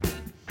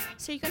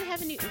So you're going to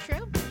have a new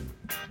intro?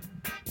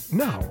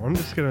 No, I'm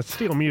just going to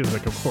steal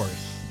music, of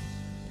course.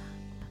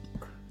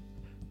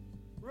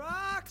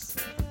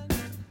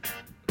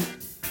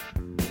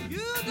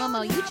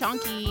 Momo, you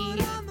chonky.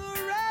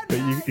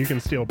 But you can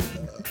steal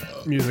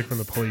music from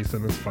the police,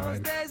 and it's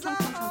fine.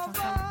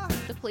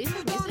 The police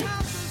have music?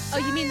 Oh,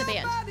 you mean the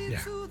band?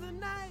 Yeah.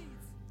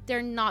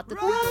 They're not the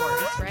Three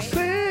Doors, right?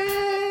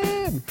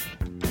 Sam!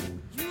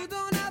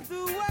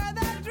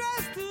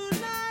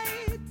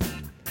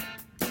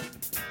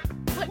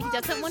 What, he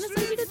doesn't want to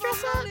send you to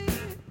dress up?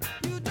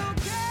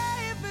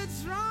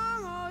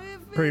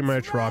 Pretty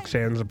much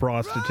Roxanne's a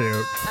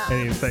prostitute,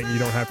 and he's saying, you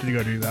don't have to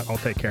go do that, I'll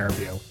take care of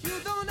you.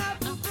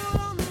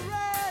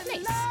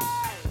 Nice.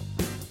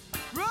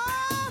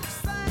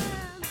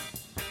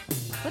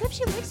 What if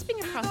she likes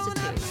being a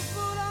prostitute?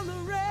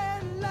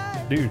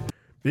 Dude,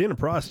 being a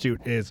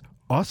prostitute is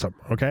awesome,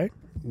 okay?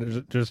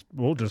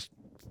 We'll just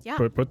Yeah.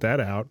 put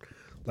that out.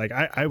 Like,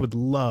 I would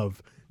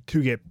love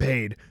to get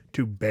paid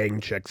to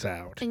bang chicks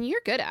out. And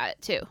you're good at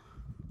it, too.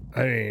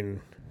 I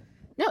mean...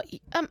 No,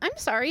 I'm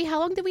sorry. How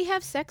long did we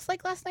have sex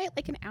like last night?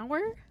 Like an hour?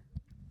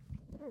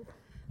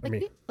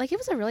 Like, it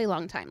was a really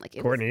long time. Like,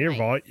 it Courtney,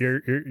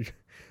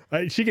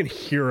 was she can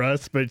hear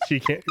us, but we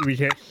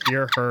can't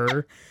hear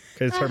her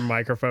because her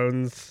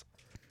microphone's...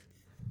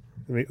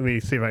 Let me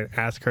see if I can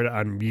ask her to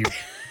unmute.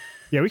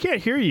 Yeah, we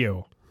can't hear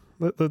you.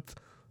 Let's...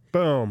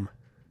 Boom.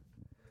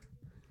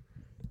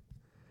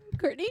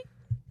 Courtney?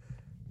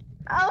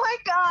 Oh my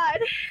god.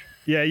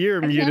 Yeah,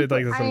 you're muted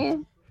like this.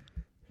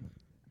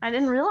 I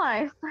didn't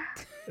realize.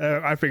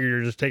 I figured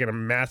you're just taking a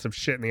massive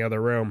shit in the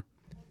other room.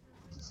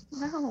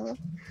 No,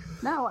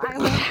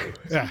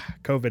 Yeah,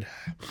 COVID.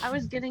 I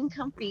was getting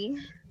comfy.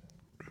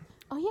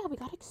 Oh, yeah, we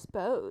got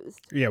exposed.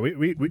 Yeah,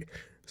 we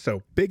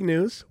so big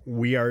news.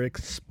 We are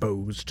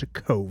exposed to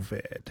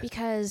COVID.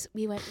 Because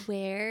we went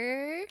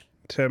where?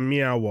 To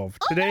Meow Wolf.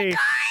 Oh my God!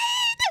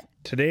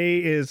 Today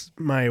is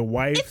my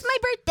wife's It's my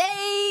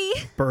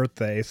birthday!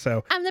 birthday,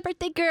 so I'm the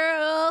birthday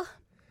girl.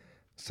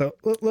 So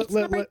It's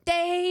my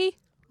birthday.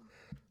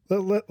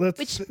 let's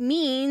Which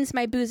means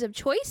my booze of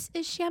choice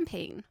is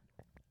champagne.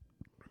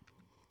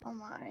 Oh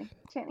my.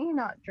 Can't you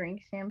not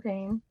drink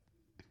champagne?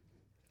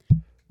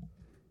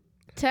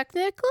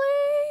 Technically?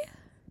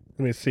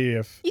 let me see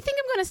if You think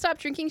I'm going to stop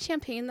drinking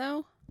champagne,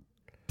 though?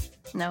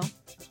 No.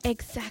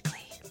 Exactly.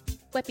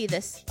 What be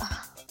this?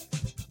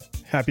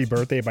 Happy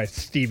Birthday by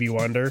Stevie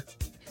Wonder.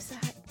 Who's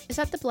that? Is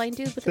that the blind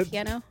dude with the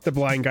piano? The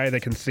blind guy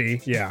that can see.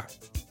 Yeah.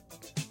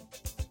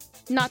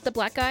 Not the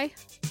black guy?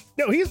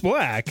 No, he's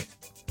black.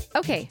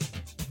 Okay.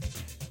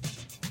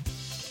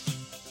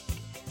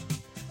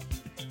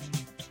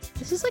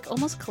 This is like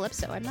almost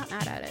Calypso. I'm not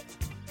mad at it.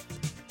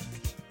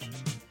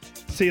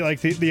 See,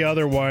 like the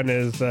other one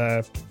is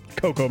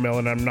Coco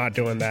Melon. I'm not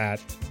doing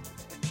that.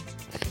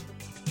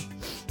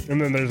 And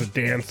then there's a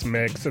dance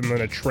mix and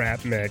then a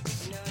trap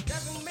mix.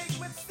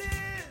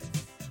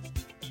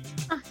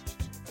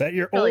 That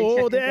you're Really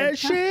old chicken as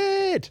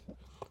shit.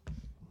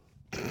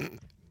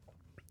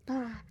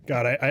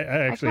 God, I I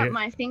actually cut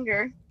my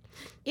finger.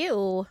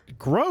 Ew.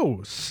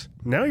 gross.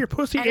 Now your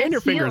pussy And and your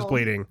it's finger's healed.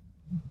 bleeding.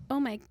 Oh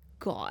my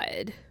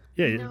God.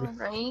 Yeah, No,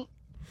 right?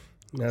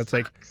 now it's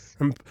like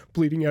I'm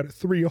bleeding out of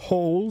 3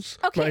 holes.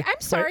 Okay, My-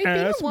 I'm sorry. my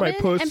Being ass, a my woman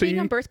and pussy, being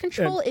on birth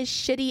control is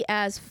shitty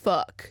as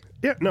fuck.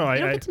 Yeah, no, You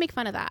don't I get to make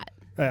fun of that.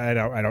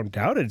 don't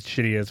doubt it's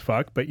shitty as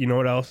fuck. But you know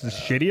what else is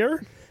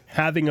shittier?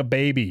 Having a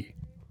baby.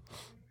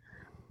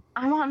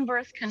 I'm on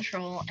birth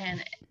control,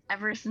 and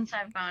ever since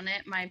I've gone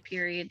it, my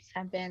periods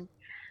have been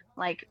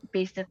like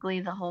basically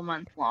the whole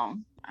month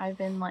long. I've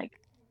been like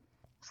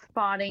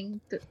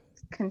spotting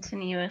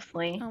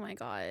continuously. Oh my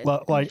God.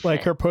 Like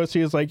shit. her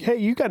pussy is like, hey,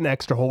 you got an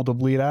extra hole to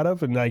bleed out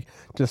of, and like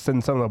just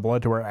send some of the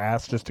blood to her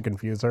ass just to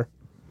confuse her.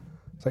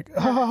 It's like,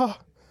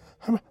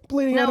 I'm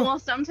bleeding out No, of. well,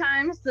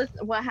 sometimes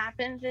what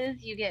happens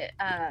is you get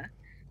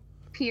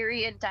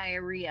period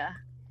diarrhea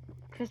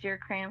because your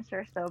cramps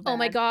are so bad. Oh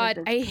my 'cause God.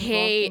 it's I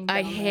convulsing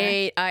down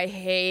there.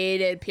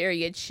 hated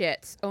period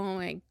shits. Oh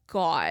my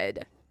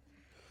God.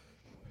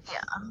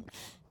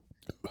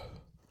 Yeah.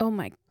 Oh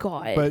my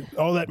God. But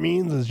all that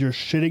means is you're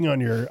shitting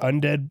on your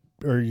undead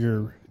or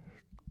your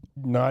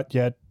not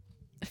yet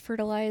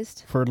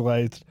Fertilized.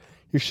 fertilized.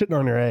 You're shitting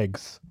on your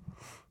eggs.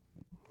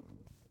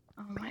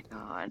 Oh my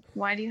God.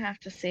 Why do you have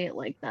to say it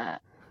like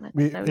that?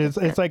 That's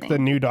so It's like the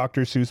disgusting. new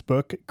Dr. Seuss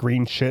book,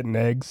 Green Shit and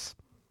Eggs.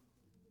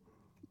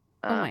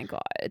 Oh my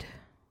God.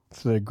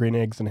 It's the green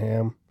eggs and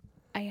ham.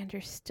 I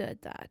understood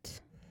that.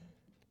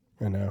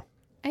 I know.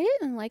 I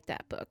didn't like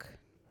that book.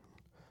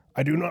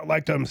 I do not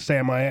like them,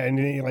 Sam. And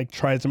he like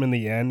tries them in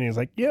the end. And he's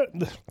like, yeah,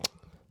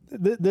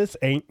 this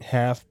ain't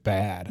half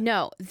bad.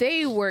 No,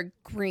 they were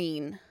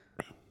green.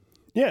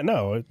 Yeah,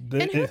 no. And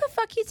who the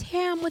fuck eats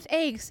ham with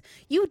eggs?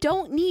 You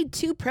don't need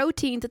 2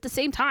 proteins at the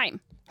same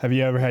time. Have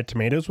you ever had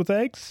tomatoes with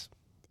eggs?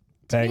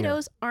 Banger.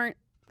 Tomatoes aren't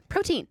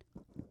protein.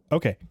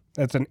 Okay,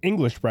 that's an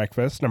English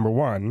breakfast, number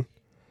 1.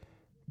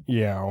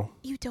 Yeah.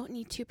 You don't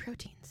need 2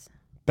 proteins.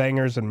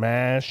 Bangers and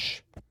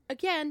mash.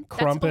 Again,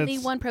 Crumpets. that's only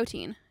 1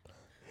 protein.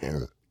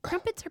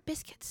 Crumpets are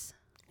biscuits.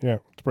 Yeah,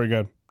 it's pretty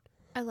good.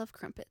 I love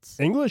crumpets.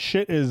 English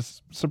shit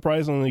is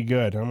surprisingly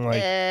good. I'm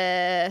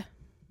like,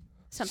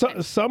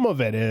 some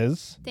of it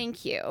is.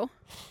 Thank you.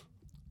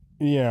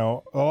 You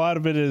know, a lot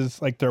of it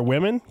is like they're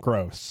women.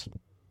 Gross.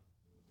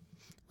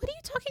 What are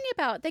you talking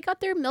about? They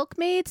got their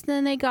milkmaids,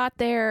 then they got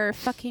their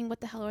fucking, what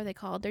the hell are they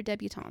called? Their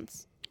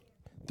debutantes.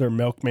 They're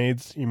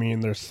milkmaids? You mean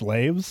they're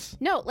slaves?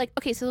 No, like,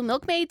 okay, so the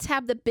milkmaids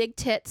have the big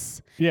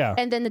tits. Yeah.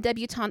 And then the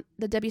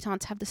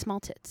debutantes have the small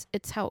tits.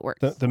 It's how it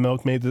works. The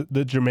milkmaids,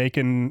 the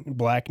Jamaican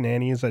black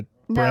nannies that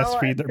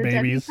breastfeed their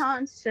babies. The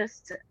debutantes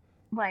just,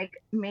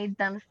 like, made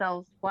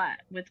themselves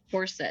flat with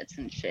corsets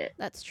and shit.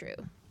 That's true.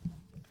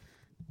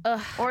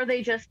 Ugh. Or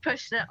they just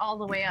pushed it all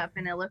the way up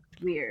and it looked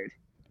weird.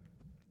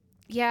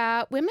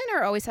 Yeah, women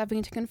are always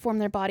having to conform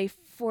their body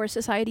for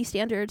society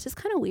standards. It's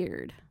kind of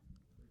weird.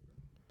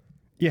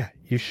 Yeah,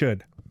 you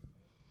should.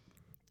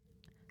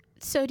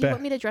 So do you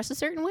want me to dress a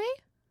certain way?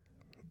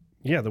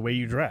 Yeah, the way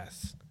you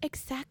dress.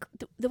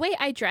 Exactly. The way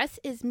I dress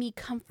is me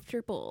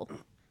comfortable.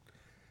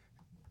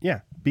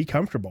 Yeah, be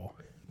comfortable.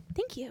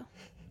 Thank you.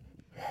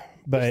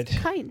 But just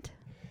kind.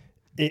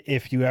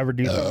 If you ever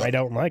do something I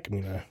don't like,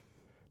 I'm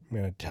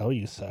gonna tell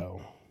you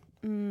so.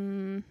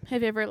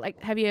 Have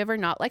you ever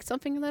not liked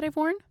something that I've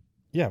worn?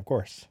 Yeah, of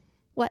course.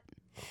 What?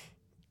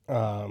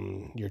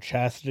 Your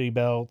chastity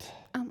belt.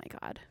 Oh my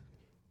god.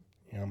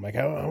 You know, I'm like,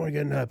 I want to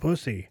get in that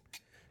pussy.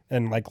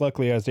 And, like,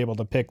 luckily I was able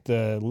to pick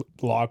the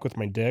lock with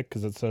my dick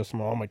because it's so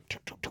small. I'm like,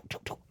 tuk, tuk, tuk,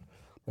 tuk, tuk.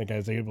 Like, I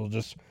was able to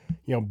just,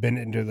 you know, bend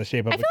it into the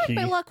shape of a key. I feel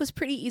like my lock was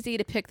pretty easy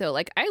to pick, though.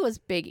 Like, I was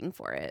begging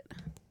for it.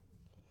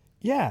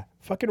 Yeah,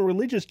 fucking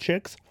religious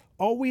chicks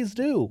always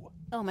do.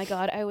 Oh my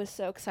god, I was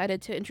so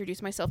excited to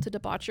introduce myself to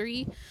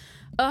debauchery.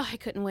 Oh, I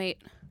couldn't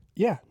wait.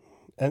 Yeah,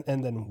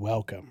 and then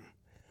welcome.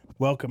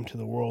 Welcome to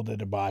the world of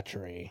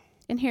debauchery.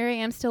 And here I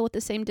am still with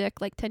the same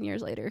dick like 10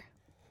 years later.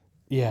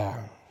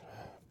 Yeah,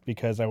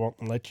 because I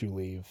won't let you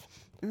leave.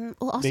 Well,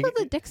 also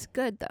the dick's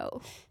good,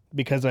 though.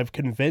 Because I've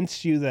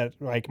convinced you that,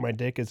 like, my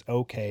dick is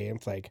okay.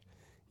 It's like,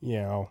 you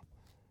know,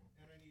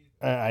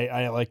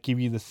 I like, give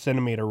you the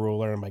centimeter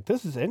ruler. I'm like,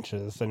 this is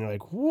inches. And you're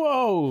like,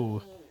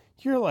 whoa,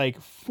 you're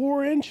like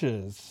 4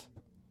 inches.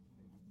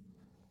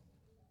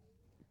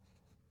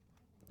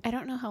 I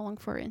don't know how long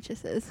 4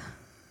 inches is.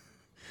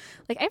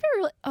 Like, I haven't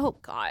really... Oh,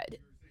 God.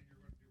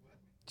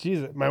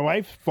 Jesus, my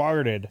wife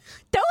farted.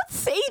 Don't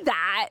say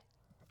that!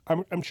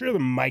 I'm sure the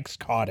mics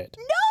caught it.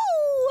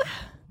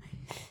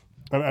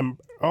 No!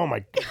 Oh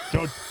my,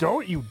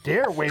 don't you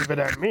dare wave it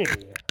at me.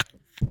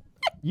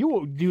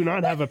 You do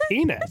not have a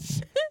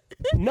penis.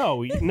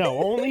 No,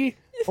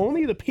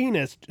 only the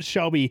penis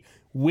shall be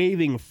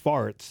waving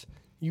farts.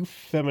 You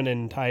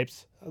feminine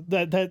types.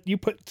 That you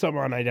put some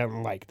on I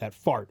don't like, that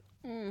fart.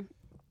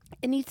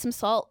 It needs some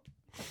salt.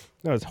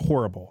 That was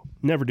horrible.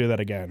 Never do that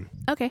again.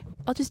 Okay,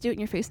 I'll just do it in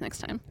your face next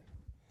time.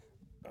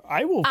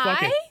 I will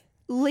fucking... I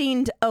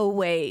leaned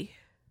away.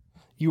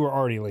 You were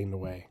already leaned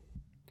away.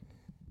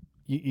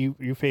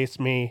 You face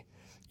me.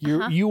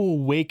 You will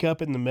wake up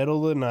in the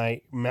middle of the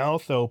night,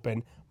 mouth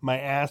open, my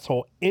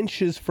asshole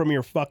inches from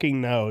your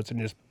fucking nose, and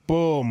just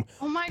boom.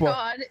 Oh my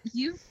god,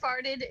 you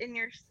farted in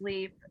your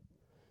sleep,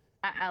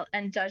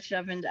 and Dutch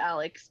ovened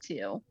Alex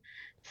too.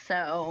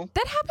 So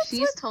that happens.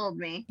 She's told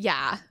me.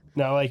 Yeah.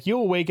 Now, like,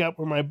 you'll wake up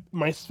where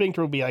my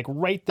sphincter will be like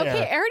right there.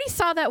 Okay, I already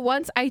saw that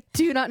once. I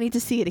do not need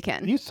to see it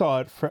again. You saw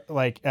it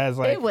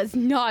It was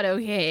not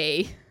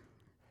okay.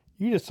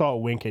 You just saw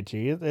it wink at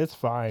you. It's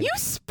fine. You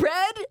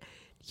spread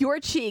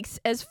your cheeks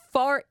as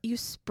far. You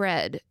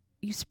spreaded.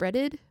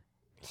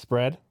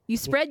 Spread? You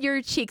spread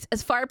your cheeks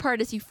as far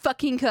apart as you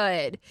fucking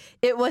could.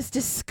 It was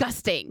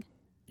disgusting.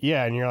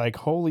 Yeah, and you're like,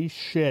 holy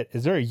shit,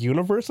 is there a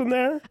universe in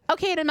there?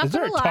 Okay, and I'm not Is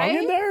there gonna a tongue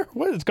in there?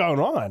 What is going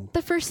on?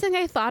 The first thing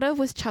I thought of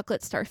was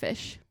chocolate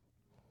starfish.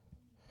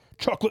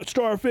 Chocolate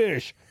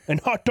starfish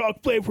and hot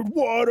dog flavored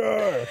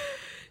water.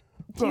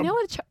 Do you know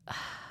what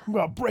I'm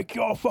gonna break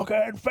your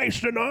fucking face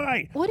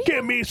tonight.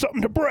 Give me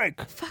something to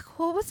break. Fuck,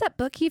 what was that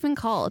book even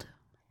called?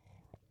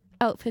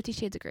 Oh, 50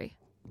 Shades of Grey.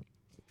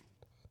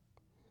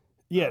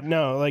 Yeah,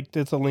 no, like,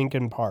 it's a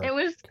Linkin Park. It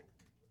was...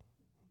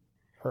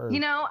 Her. You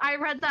know, I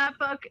read that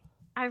book.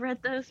 I read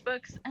those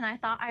books and I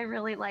thought I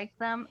really liked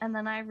them, and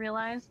then I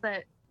realized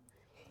that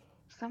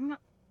some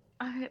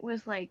of it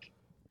was like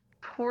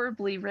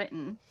horribly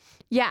written.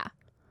 Yeah.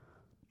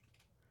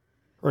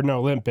 Or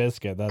no, Limp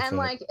Bizkit. That's and it.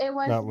 Like it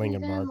wasn't Not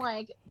Linkin even Park.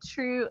 like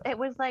true. It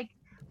was like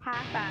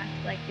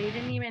half-assed. Like they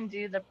didn't even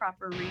do the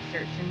proper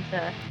research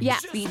into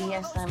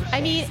BDSM. Shit.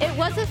 I mean, it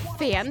was a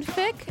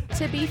fanfic,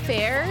 to be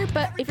fair,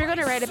 but if you're going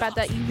to write about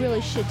that, you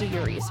really should do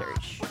your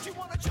research.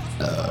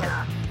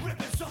 Yeah.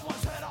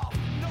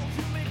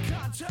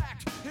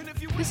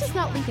 This is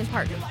not Linkin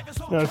Park.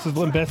 No, this is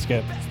Limp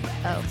Bizkit.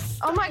 Oh.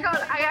 Oh my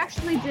god, I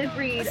actually did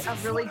read a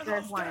really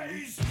good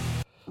one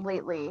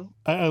lately.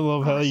 I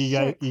love how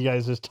you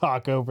guys just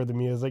talk over the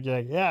music. You're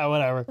like, yeah,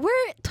 whatever.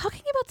 We're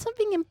talking about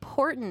something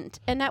important,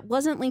 and that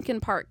wasn't Linkin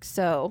Park,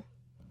 so...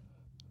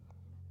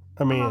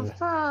 I mean... Oh,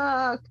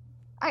 fuck.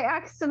 I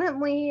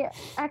accidentally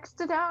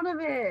X'd out of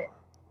it.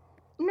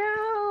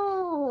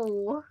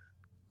 No.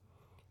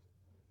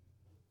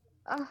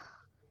 Ugh.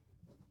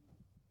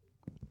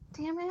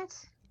 Damn it.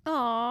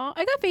 Aw,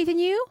 I got faith in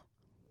you.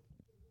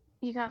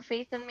 You got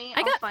faith in me? I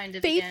I'll got find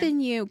it faith again.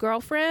 in you,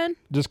 girlfriend.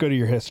 Just go to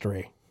your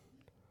history.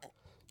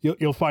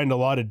 You'll find a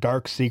lot of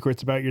dark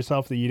secrets about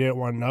yourself that you didn't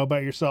want to know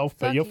about yourself,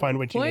 but you'll find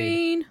what you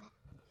need.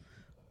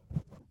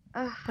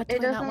 What do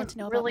It I not want doesn't to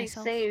know about really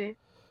myself? say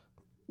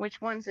which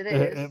ones it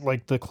is.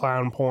 Like the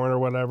clown porn or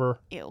whatever.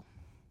 Ew.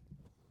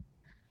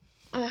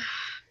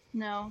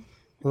 No,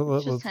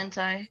 Let's- it's just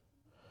hentai.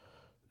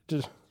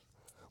 just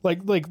like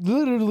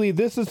literally,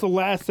 this is the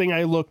last thing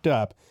I looked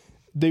up.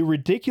 The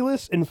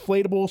ridiculous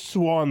inflatable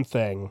swan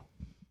thing.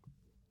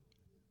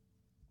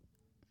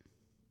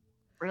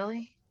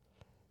 Really?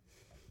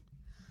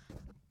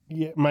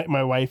 Yeah,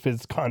 my wife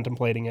is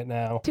contemplating it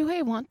now. Do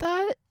I want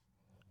that?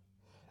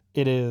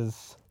 It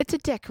is. It's a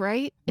dick,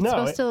 right? It's No,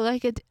 supposed to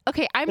like a.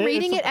 Okay, I'm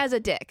reading it as a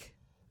dick.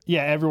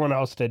 Yeah, everyone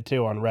else did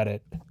too on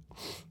Reddit.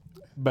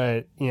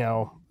 But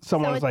someone So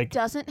was it like,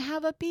 doesn't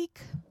have a beak.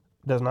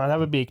 does not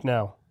have a beak.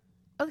 No.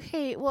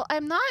 Okay, well,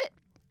 I'm not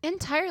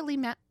entirely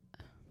mad.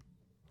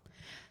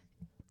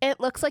 It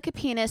looks like a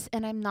penis,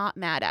 and I'm not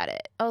mad at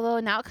it. Although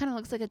now it kind of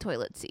looks like a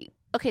toilet seat.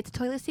 Okay, it's a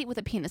toilet seat with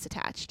a penis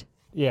attached.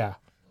 Yeah.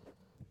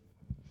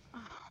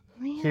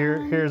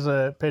 Man. Here's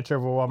a picture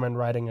of a woman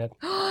riding it.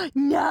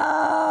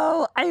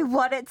 No! I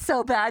want it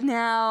so bad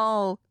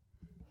now.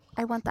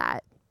 I want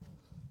that.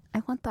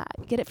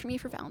 Get it for me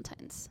for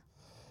Valentine's.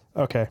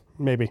 Okay,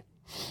 maybe.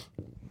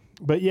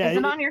 But yeah, Is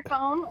it on your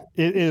phone?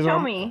 It is Show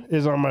on, me.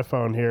 is on my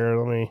phone here.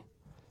 Let me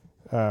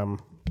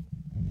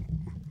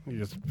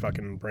just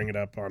fucking bring it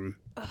up on.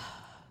 Let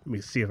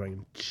me see if I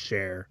can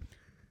share.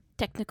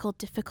 Technical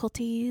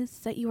difficulties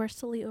that you are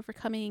slowly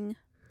overcoming.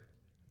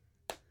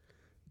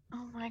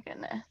 Oh my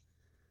goodness.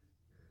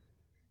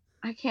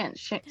 I can't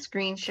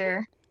screen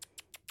share.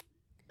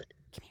 Come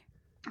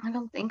here. I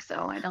don't think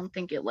so. I don't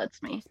think it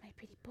lets me. Here's my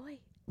pretty boy.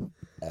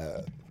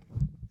 Here's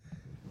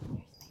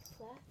my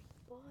fluffy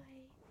boy.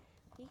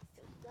 He's so fluffy. He's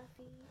so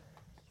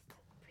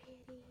pretty.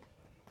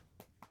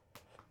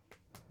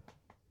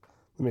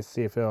 Let me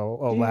see if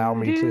it'll allow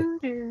me to.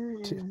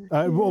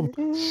 Well,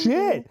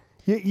 shit!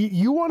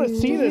 You want to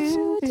see this?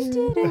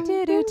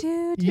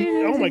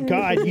 Oh my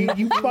god!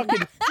 You fucking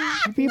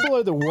you people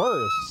are the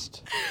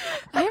worst.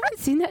 I haven't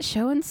seen that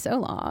show in so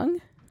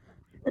long.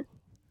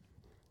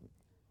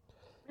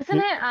 Isn't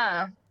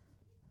it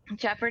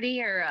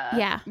Jeopardy or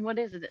Yeah. What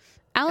is it?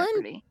 Alan,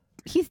 Jeopardy.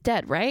 he's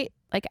dead, right?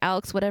 Like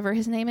Alex, whatever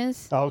his name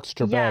is. Alex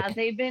Trebek. Yeah,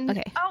 they've been.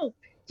 Okay. Oh,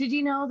 did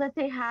you know that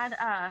they had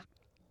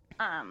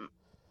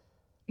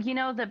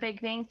the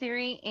Big Bang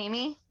Theory,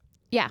 Amy?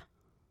 Yeah.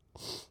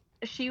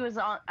 She was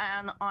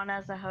on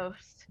as a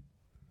host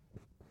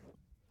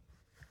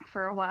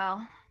for a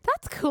while.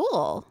 That's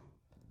cool.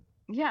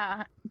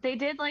 Yeah, they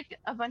did like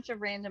a bunch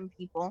of random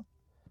people.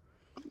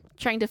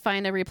 Trying to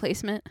find a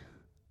replacement.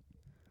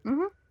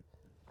 Mhm.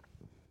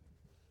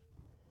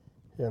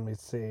 Yeah, let me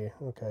see.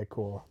 Okay,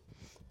 cool.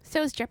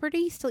 So is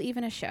Jeopardy still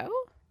even a show?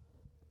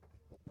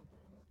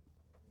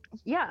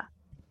 Yeah,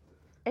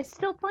 it's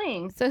still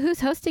playing. So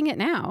who's hosting it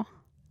now?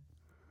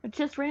 It's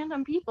just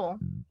random people.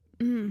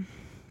 Mm.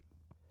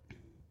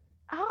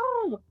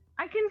 Oh,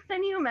 I can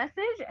send you a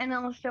message and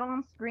it'll show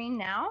on screen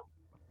now.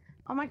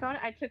 Oh my god,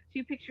 I took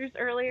 2 pictures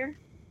earlier.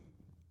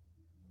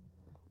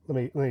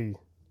 Let me.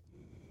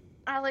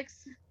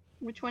 Alex,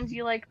 which one do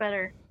you like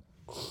better?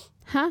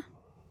 Huh?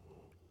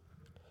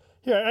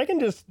 Yeah, I can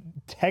just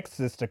text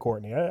this to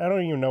Courtney. I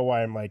don't even know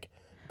why I'm like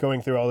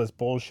going through all this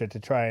bullshit to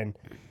try and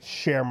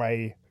share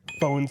my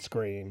phone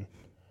screen.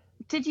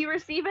 Did you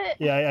receive it?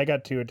 Yeah, I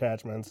got 2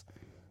 attachments.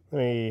 Let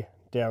me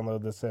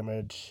download this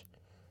image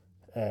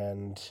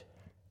and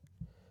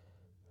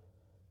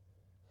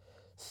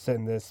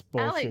send this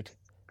bullshit. Alex,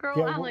 girl,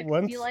 Yeah, Alex,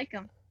 once- do you like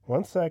them?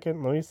 1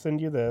 second, let me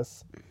send you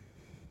this.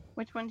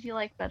 Which one do you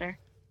like better?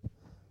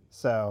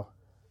 So,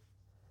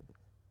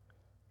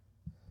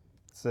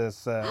 it's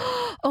this.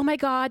 Oh my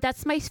god,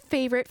 that's my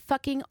favorite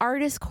fucking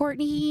artist,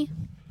 Courtney.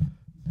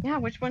 Yeah,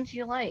 which one do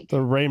you like?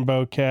 The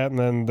rainbow cat, and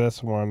then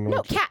this one. No,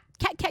 which- cat.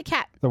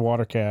 The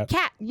water cat.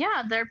 Cat.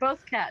 Yeah, they're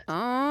both cats.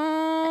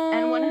 Oh.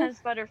 And one has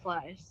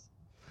butterflies.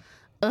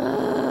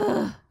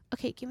 Ugh.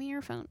 Okay, give me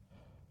your phone.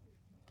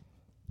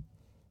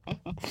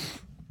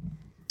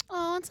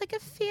 Oh, it's like a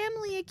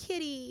family of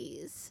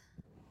kitties.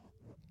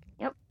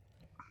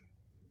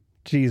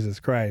 Jesus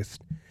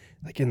Christ.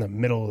 Like in the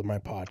middle of my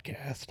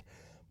podcast.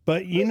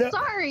 But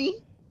Sorry.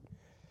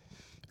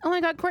 Oh my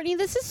god, Courtney,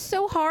 this is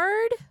so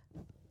hard.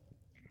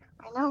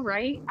 I know,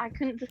 right? I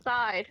couldn't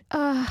decide.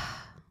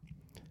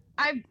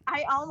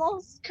 I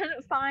almost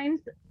couldn't find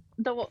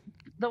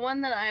the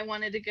one that I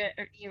wanted to get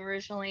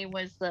originally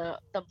was the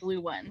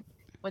blue one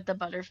with the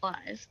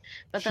butterflies.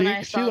 But then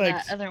I saw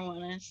that other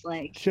one and it's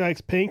like she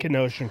likes pink and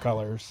ocean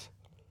colors.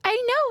 I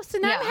know, so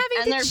now Yeah, I'm and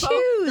having they're to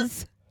both-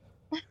 choose.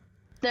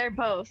 they're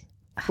both.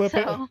 Flip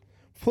So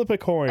a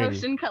coin.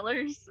 ocean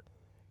colors.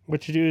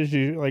 What you do is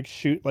you like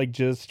shoot like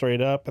jizz straight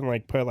up and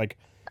like put like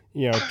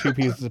 2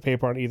 pieces of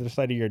paper on either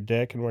side of your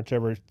dick, and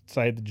whichever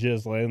side the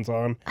jizz lands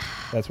on,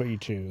 that's what you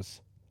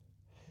choose.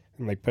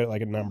 and like put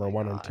like a number my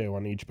 1 and God. 2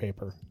 on each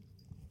paper.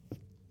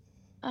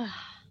 Ugh.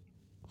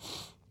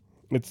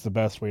 It's the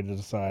best way to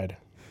decide.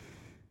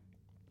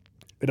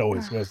 It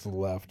always goes to the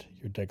left.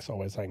 Your dick's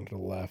always hanging to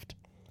the left.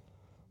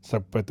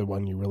 Except put the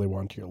one you really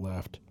want to your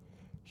left.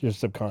 Your Your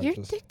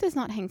subconscious. dick does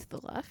not hang to the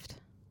left.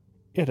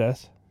 It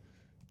does.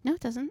 No,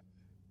 it doesn't.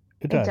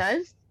 It does. It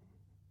does?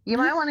 You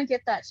might want to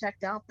get that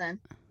checked out then.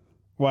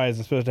 Why is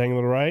it supposed to hang to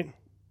the right?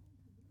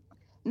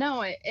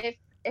 No, if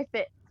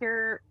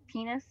your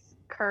penis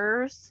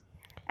curves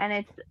and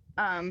it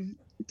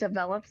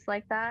develops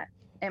like that,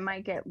 it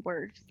might get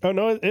worse. Oh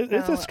no, it's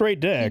a So, straight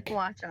dick. Keep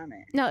watch on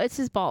it. No, it's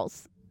his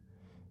balls.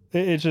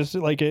 It's just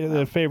like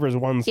it favors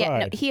one Yeah, no,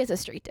 side. he has a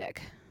straight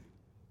dick.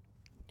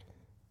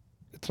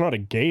 It's not a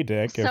gay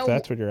dick, if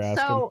that's what you're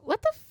asking. So,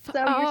 What the fuck? so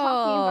you're talking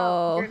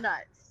about Oh. your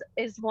nuts.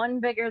 Is one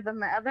bigger than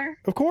the other?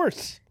 Of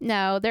course.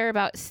 No, they're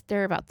about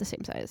the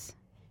same size.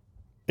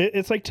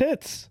 It's like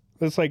tits.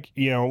 It's like,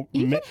 You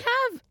can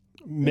have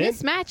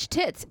mismatched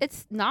tits.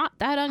 It's not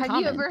that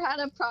uncommon. Have you ever had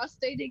a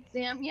prostate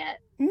exam yet?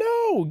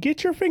 No,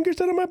 get your fingers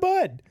out of my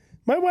butt.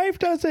 My wife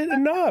does it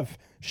enough.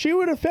 She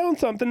would have found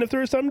something if there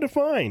was something to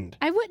find.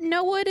 I wouldn't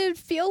know what it'd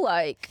feel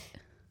like.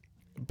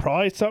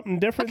 Probably something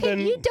different Okay, than...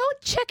 you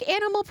don't check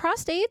animal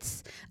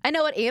prostates. I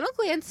know what anal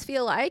glands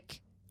feel like.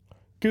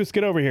 Goose,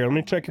 get over here. Let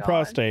me check your God.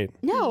 prostate.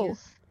 No.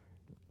 Jeez.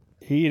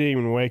 He didn't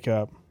even wake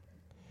up.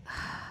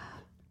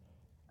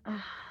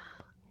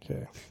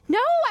 Okay. No,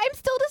 I'm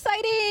still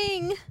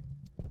deciding.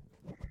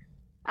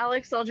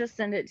 Alex, I'll just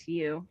send it to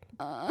you.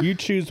 You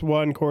choose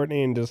one,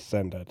 Courtney, and just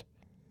send it.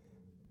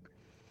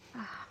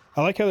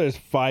 I like how there's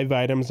 5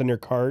 items in your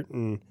cart,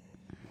 and,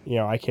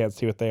 I can't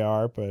see what they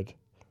are, but...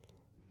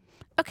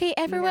 Okay,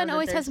 everyone that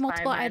always there's has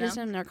multiple 5 items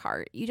items? in their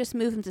cart. You just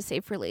move them to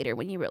save for later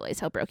when you realize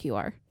how broke you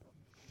are.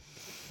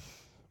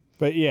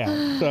 But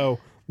yeah, so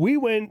we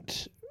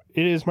went...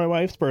 It is my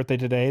wife's birthday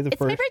today, the It's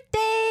my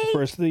birthday.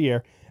 first of the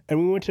year, and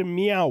we went to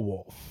Meow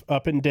Wolf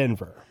up in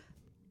Denver.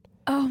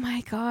 Oh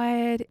my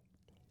god.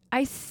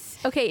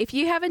 Okay, if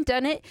you haven't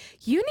done it,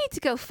 you need to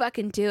go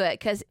fucking do it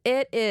because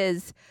it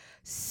is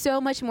so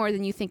much more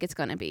than you think it's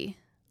going to be.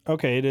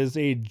 Okay, it is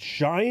a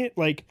giant,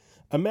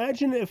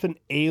 imagine if an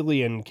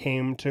alien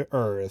came to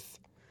Earth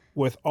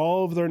with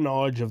all of their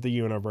knowledge of the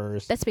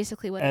universe. That's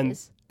basically what and it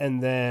is.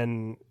 and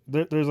then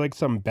there's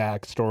some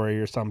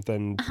backstory or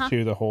something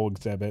to the whole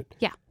exhibit.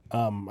 Yeah.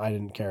 I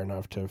didn't care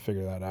enough to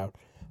figure that out.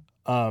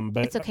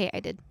 But It's okay, I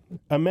did.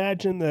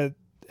 imagine that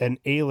an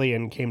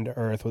alien came to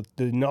Earth with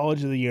the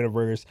knowledge of the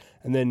universe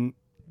and then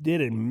did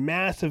a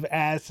massive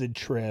acid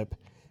trip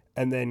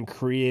and then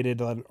created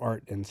an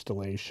art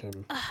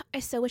installation. I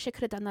so wish I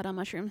could have done that on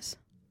mushrooms.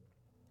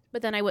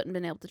 But then I wouldn't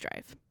have been able to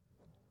drive.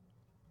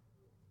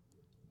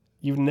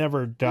 You've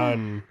never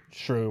done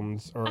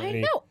shrooms or I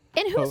any... know.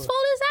 And whose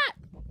fault is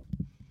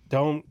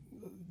that?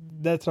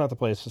 That's not the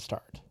place to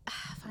start.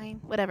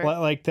 Fine, whatever.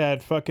 Like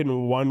that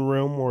fucking one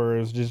room where it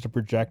was just a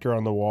projector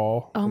on the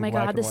wall. Oh in my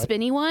black god, the and white.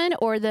 spinny one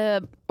or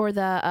the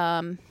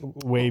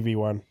Wavy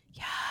one.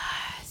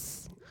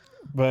 yes.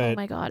 But Oh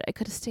my god, I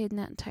could have stayed in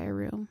that entire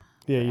room.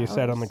 yeah, you for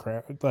sat on the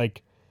hours.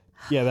 ground.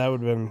 Yeah, that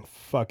would have been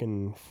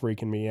fucking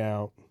freaking me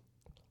out.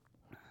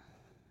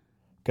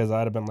 Because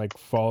I'd have been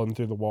falling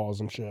through the walls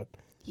and shit.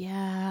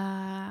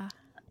 Yeah.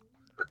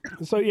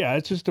 So yeah,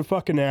 it's just a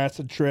fucking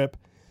acid trip.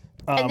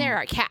 And there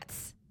are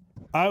cats.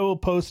 I will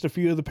post a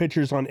few of the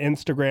pictures on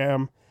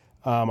Instagram.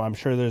 I'm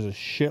sure there's a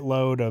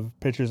shitload of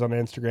pictures on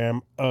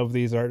Instagram of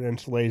these art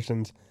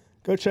installations.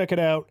 Go check it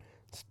out.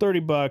 It's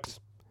 $30.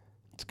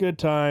 It's a good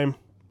time.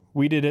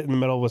 We did it in the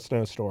middle of a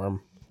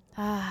snowstorm.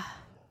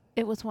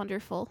 It was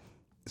wonderful.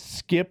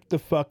 Skip the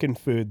fucking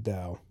food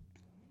though.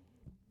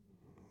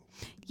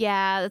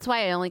 Yeah, that's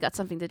why I only got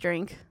something to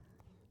drink.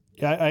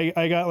 Yeah,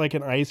 I got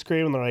an ice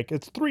cream and they're like,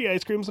 it's 3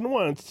 ice creams in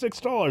one. It's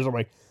 $6. I'm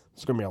like,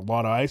 it's gonna be a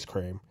lot of ice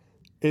cream.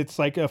 It's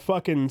like a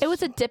fucking. It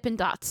was a Dippin'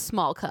 Dots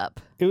small cup.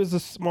 It was the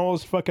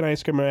smallest fucking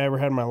ice cream I ever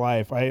had in my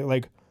life. I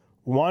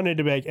wanted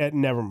to be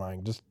never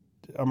mind. Just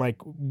I'm like,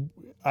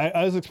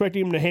 I was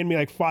expecting him to hand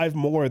me 5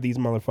 more of these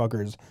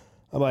motherfuckers.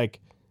 I'm like,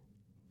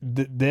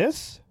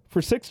 this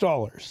for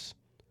 $6.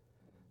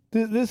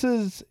 This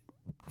is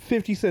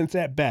 50 cents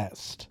at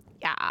best.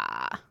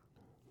 Yeah.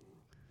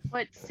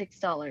 What's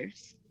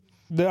 $6?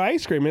 The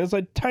ice cream is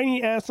a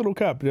tiny ass little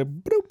cup.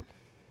 Bloop.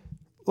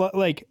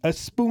 Like a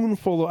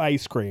spoonful of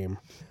ice cream.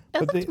 It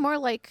But looked more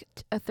like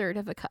a third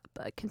of a cup,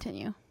 but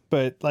continue.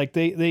 But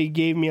they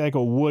gave me a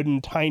wooden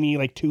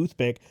tiny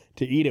toothpick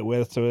to eat it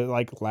with, so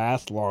it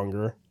lasts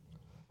longer.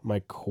 I'm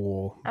like,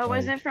 cool. Oh,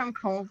 was Thanks. it from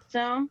Cold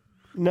Stone?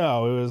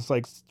 No, it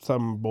was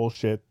some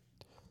bullshit,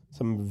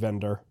 some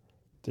vendor.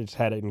 They just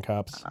had it in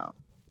cups. Oh.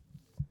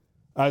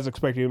 I was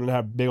expecting them to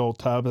have big old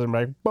tubs and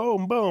like,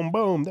 boom, boom,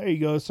 boom. There you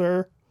go,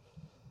 sir.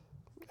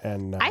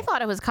 And I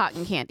thought it was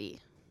cotton candy.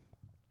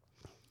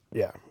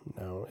 yeah,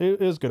 no, it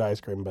was good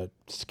ice cream, but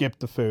skip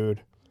the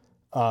food.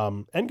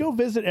 And go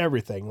visit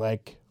everything.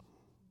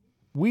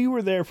 We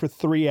were there for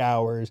 3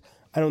 hours.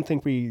 I don't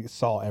think we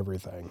saw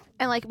everything.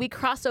 And like we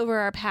crossed over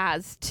our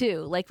paths too.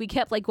 Like we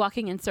kept like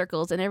walking in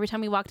circles, and every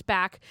time we walked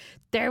back,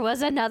 there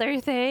was another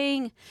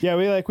thing. Yeah,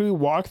 we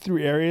walked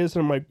through areas,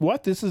 and I'm like,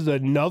 what? This is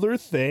another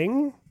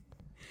thing?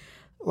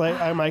 Like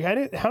I'm like,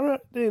 how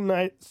didn't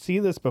I see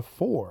this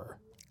before?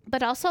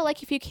 But also,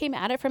 like, if you came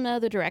at it from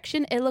another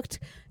direction, it looked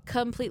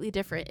completely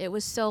different. It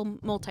was so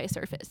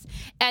multi-surface.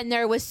 And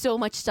there was so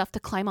much stuff to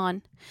climb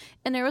on.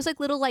 And there was, like,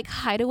 little, like,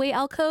 hideaway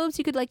alcoves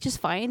you could, like, just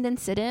find and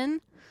sit in.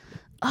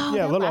 Oh,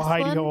 Yeah, that little last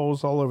hidey one.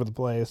 holes all over the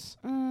place.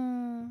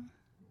 Mm,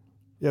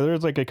 Yeah,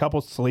 there's, like, a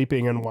couple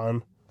sleeping in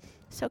one.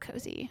 so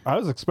cozy. I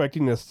was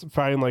expecting to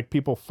find, like,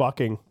 people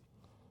fucking.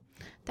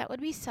 That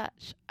would be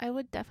such. I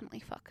would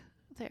definitely fuck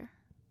there.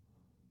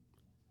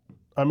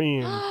 I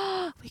mean,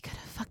 We could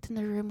have fucked in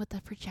the room with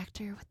the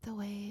projector with the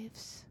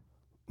waves.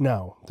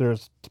 no,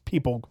 there's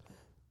people.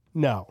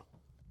 No.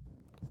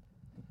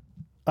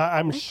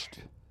 I'm.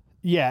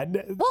 Yeah.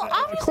 Well,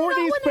 obviously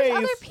Courtney's not when there's face.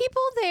 other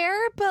people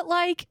there, but,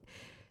 like,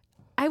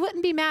 I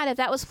wouldn't be mad if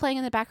that was playing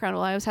in the background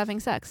while I was having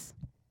sex.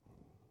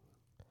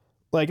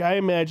 Like, I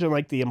imagine,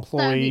 like, the That'd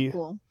employee. be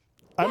cool.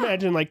 I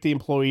imagine, like, the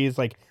employees,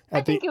 like,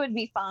 I think it would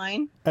be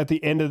fine. at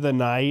the end of the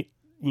night,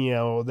 you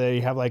know,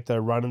 they have, like,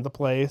 the run of the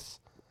place.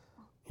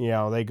 You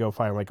know, they go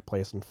find, like, a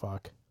place and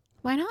fuck.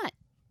 Why not?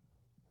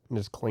 And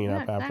just clean Yeah,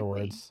 up exactly.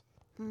 afterwards.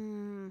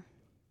 Mm.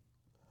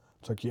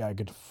 It's like, yeah, I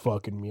could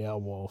fucking Meow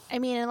Wolf. I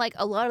mean, and like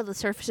a lot of the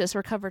surfaces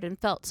were covered in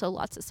felt, so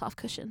lots of soft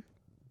cushion.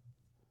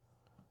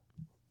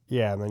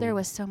 Yeah, and then There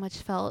was so much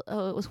felt.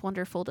 Oh, it was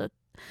wonderful to.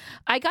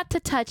 I got to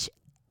touch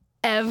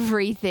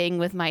everything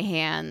with my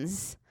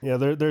hands. yeah,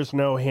 there's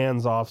no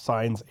hands off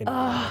signs anywhere.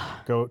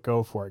 Ugh.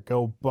 Go for it.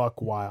 Go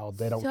buck wild.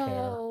 They don't care.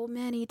 So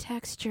many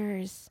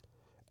textures.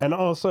 And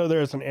also,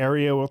 there's an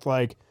area with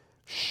like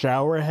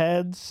shower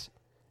heads.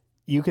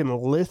 You can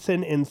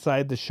listen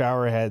inside the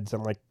shower heads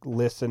and like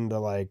listen to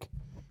like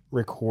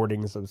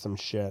recordings of some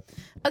shit.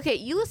 Okay,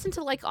 you listened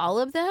to like all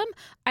of them.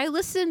 I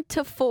listened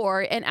to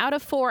 4, and out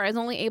of 4, I was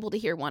only able to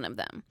hear one of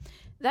them.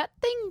 That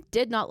thing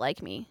did not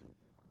like me.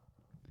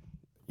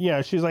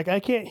 Yeah, she's like, I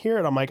can't hear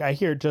it. I'm like, I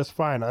hear it just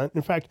fine.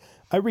 In fact,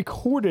 I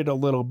recorded a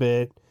little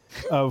bit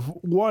of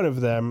one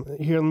of them.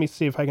 Here, let me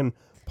see if I can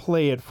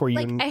play it for you.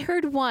 Like, I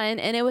heard one,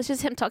 and it was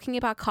just him talking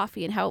about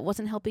coffee and how it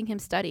wasn't helping him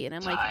study. And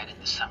I'm like, Outside in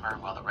the summer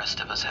while the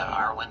rest of us have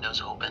our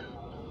windows open.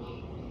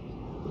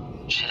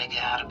 Should I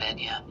get out of bed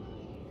yet?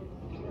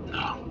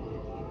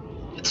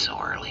 No. It's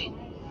so early.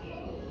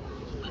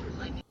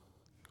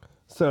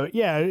 So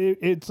yeah,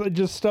 it's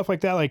just stuff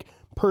like that, like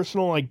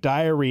personal like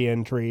diary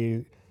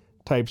entry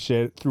type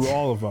shit through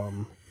all of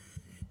them.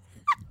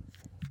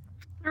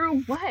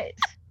 Through what?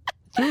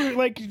 Through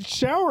like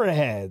shower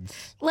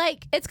heads.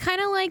 like it's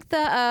kind of like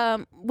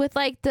the with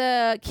like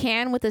the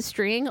can with the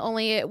string,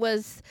 only it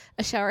was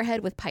a shower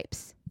head with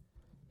pipes.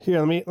 Here,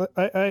 let me.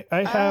 I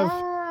have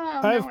Oh,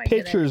 I have now get it.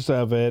 pictures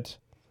of it.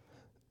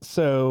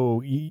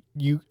 So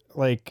you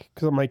like,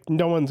 because I'm like,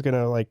 no one's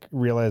gonna like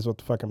realize what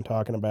the fuck I'm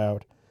talking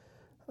about.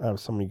 I have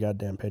so many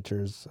goddamn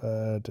pictures.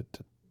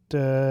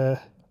 It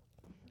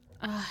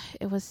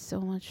was so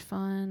much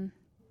fun.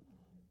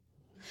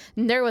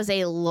 And there was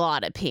a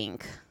lot of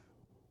pink.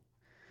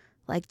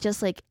 Like,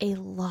 just like a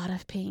lot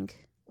of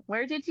pink.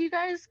 Where did you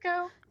guys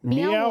go?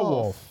 Meow Meow Wolf.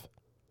 Wolf.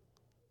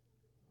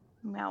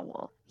 Meow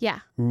Wolf. Yeah.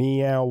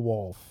 Meow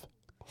Wolf.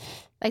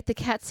 Like the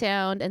cat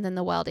sound and then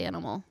the wild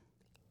animal.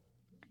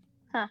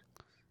 Huh.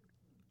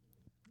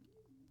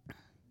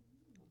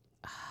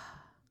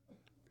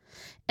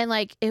 And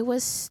like it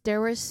was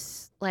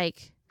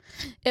like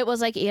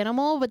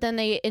animal, but then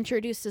they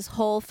introduced this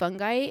whole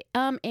fungi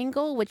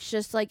angle, which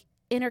just like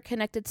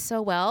interconnected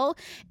so well,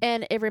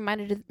 and it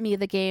reminded me of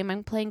the game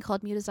I'm playing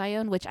called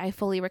Mutazione, which I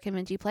fully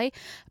recommend you play.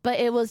 But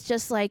it was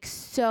just like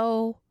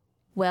so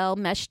well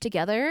meshed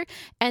together,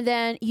 and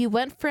then you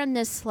went from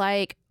this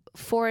like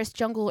forest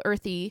jungle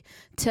earthy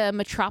to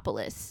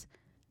metropolis,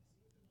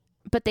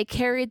 but they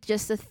carried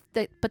just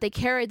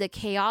the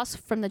chaos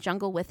from the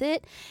jungle with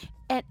it,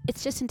 and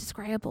it's just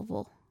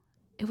indescribable.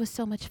 It was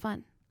so much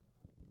fun.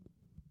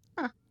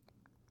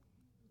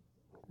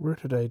 Where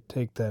did I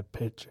take that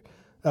picture?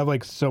 I have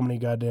like so many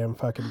goddamn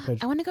fucking pictures.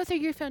 I want to go through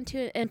your phone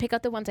too and pick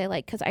out the ones I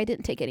like, because I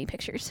didn't take any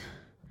pictures.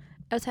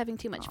 I was having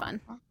too much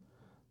fun.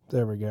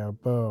 There we go.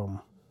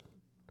 Boom.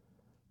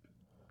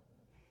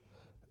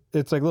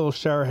 It's like little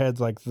shower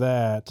heads like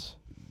that.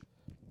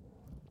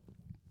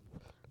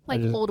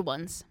 Like old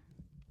ones.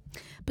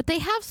 But they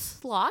have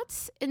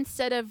slots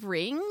instead of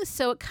rings,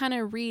 so it kind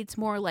of reads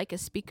more like a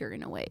speaker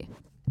in a way.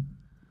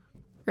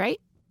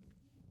 Right?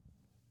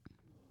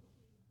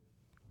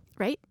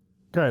 Right?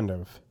 Kind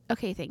of.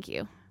 Okay, thank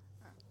you.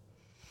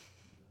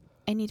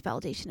 I need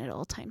validation at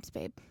all times,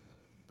 babe.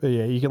 But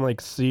yeah, you can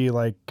like see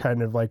like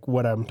kind of like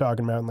what I'm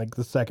talking about in like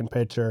the second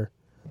picture.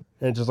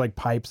 And it's just like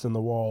pipes in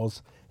the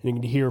walls. And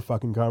you can hear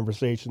fucking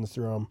conversations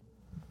through them.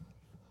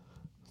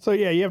 So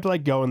yeah, you have to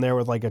like go in there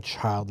with like a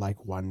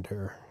childlike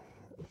wonder.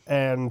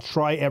 And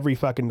try every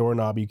fucking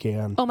doorknob you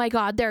can. Oh my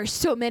god, there are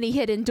so many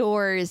hidden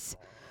doors.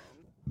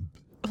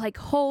 like,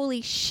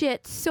 holy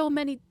shit, so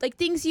many like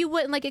things you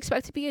wouldn't like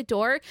expect to be a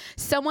door.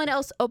 Someone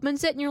else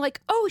opens it and you're like,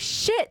 oh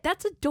shit,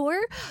 that's a door.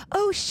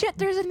 Oh shit,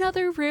 there's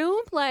another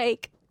room.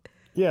 Like,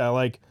 Yeah,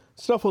 like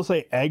stuff will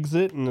say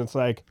exit, and it's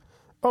like,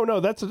 oh no,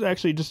 that's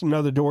actually just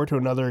another door to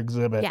another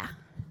exhibit. yeah.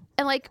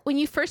 And like when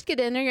you first get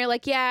in there, you're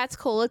like, yeah, it's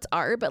cool, it's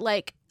art, but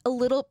like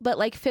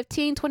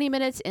 15, 20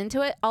 minutes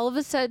into it, all of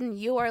a sudden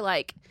you are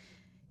like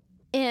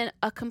in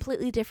a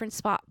completely different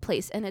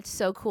place, and it's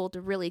so cool to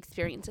really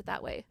experience it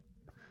that way.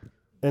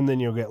 And then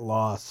you'll get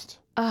lost.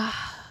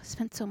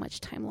 Spent so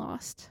much time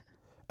lost.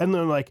 And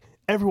then like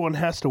everyone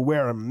has to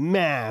wear a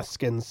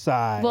mask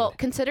inside. Well,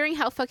 considering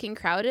how fucking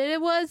crowded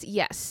it was,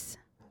 yes.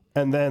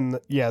 And then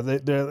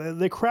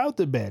they crowd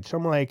the bitch.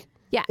 I'm like,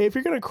 Yeah. if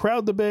you're gonna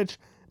crowd the bitch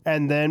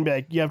and then be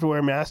like, you have to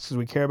wear masks because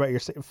we care about your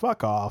safety,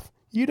 fuck off.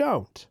 You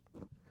don't.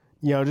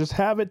 Just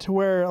have it to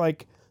where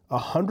like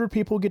 100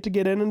 people get to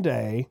get in a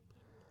day.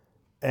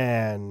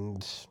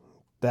 And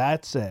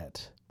that's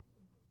it.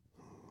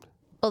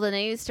 Well, then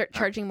they need to start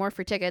charging more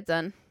for tickets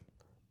then.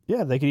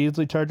 Yeah, they could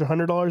easily charge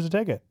 $100 a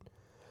ticket.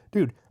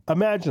 Dude,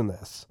 imagine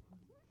this.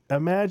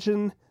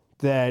 Imagine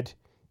that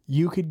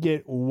you could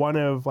get one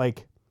of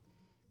like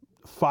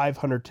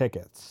 500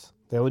 tickets.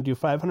 They only do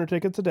 500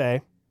 tickets a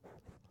day,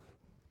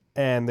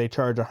 and they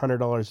charge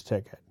 $100 a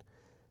ticket.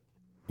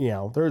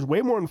 There's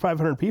way more than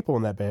 500 people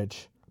in that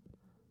bitch.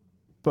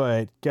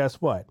 But guess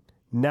what?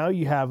 Now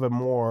you have a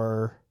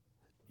more...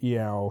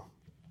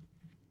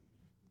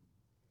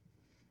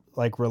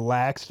 like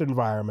relaxed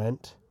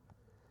environment,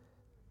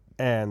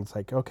 and it's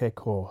like, okay,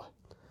 cool.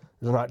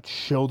 There's not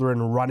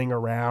children running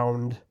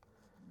around.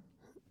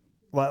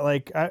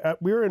 Like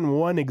we were in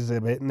one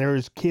exhibit, and there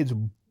was kids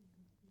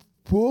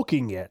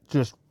booking it,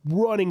 just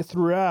running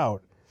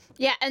throughout.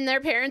 Yeah, and their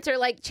parents are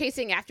like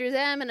chasing after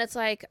them, and it's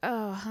like,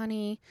 oh,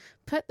 honey,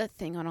 put the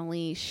thing on a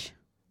leash.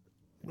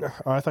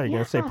 Oh, I thought you were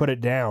gonna say put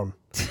it down.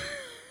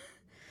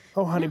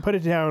 Oh, honey, put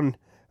it down.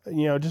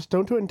 Just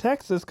don't do it in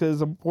Texas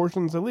because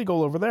abortion's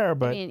illegal over there.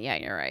 But I mean, yeah,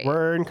 you're right.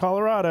 we're in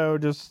Colorado.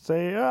 Just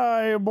say,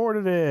 I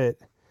aborted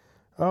it.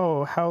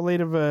 Oh, how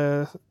late of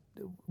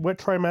what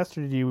trimester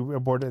did you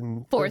abort it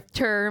in? Fourth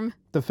term.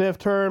 The 5th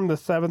term, the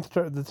 7th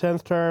term, the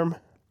 10th term,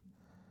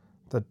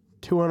 the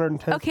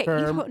 210th Okay, term.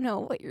 you don't know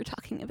what you're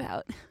talking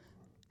about.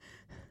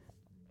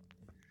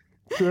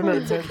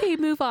 210th, It's okay,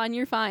 move on,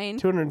 you're fine.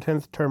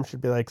 210th term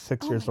should be like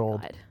 6 years my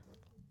old. God.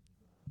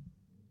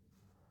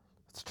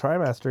 It's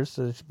trimesters,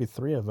 so there should be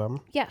 3 of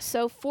them. Yeah,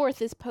 so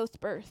 4th is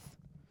post-birth.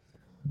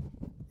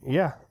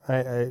 Yeah,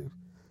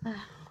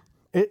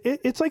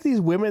 it's like these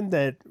women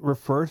that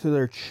refer to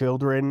their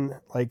children,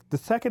 like the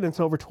second it's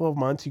over 12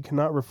 months, you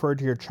cannot refer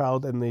to your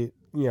child in the,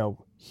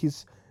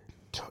 he's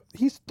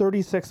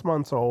 36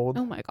 months old.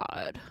 Oh my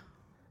God.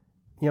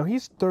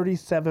 He's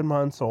 37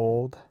 months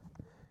old.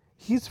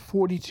 He's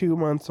 42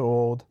 months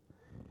old.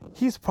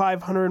 He's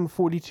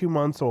 542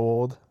 months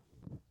old.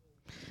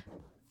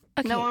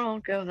 Okay. No one will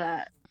go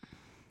that.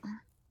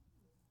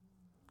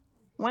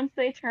 Once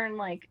they turn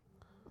like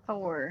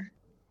 4.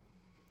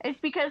 It's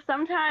because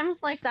sometimes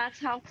like that's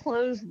how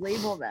clothes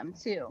label them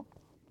too.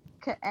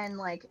 And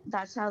like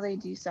that's how they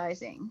do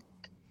sizing.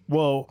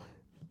 Well,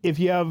 if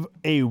you have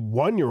a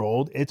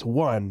 1-year-old, it's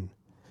 1.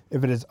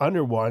 If it is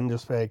under 1,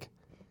 just like,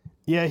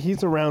 yeah,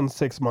 he's around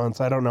 6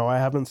 months. I don't know. I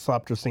haven't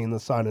slept or seen the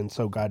sun in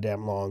so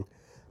goddamn long.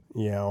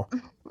 No.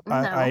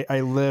 I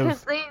live.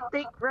 Because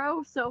they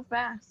grow so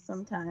fast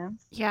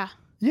sometimes. Yeah.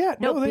 Yeah,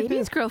 No, they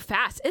babies grow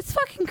fast. It's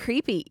fucking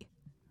creepy.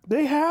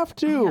 They have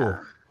to. Yeah.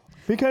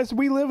 Because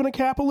we live in a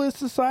capitalist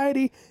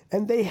society,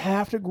 and they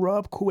have to grow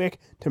up quick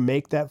to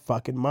make that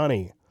fucking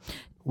money.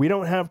 We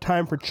don't have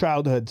time for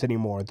childhoods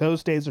anymore.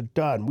 Those days are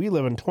done. We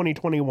live in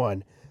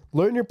 2021.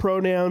 Learn your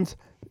pronouns,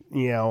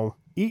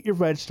 eat your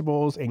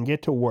vegetables, and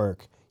get to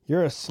work.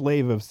 You're a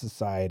slave of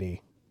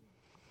society.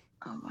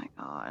 Oh my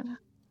God.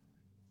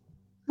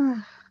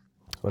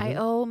 What I is it?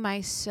 owe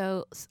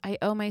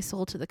my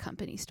soul to the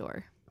company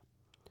store.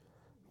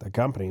 The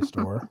company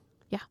store?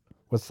 Yeah.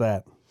 What's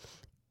that?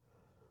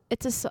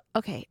 It's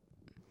okay.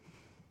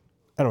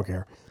 I don't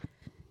care.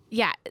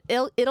 Yeah,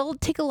 it'll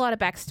take a lot of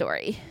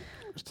backstory.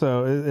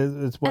 So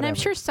it's whatever. And I'm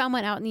sure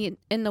someone out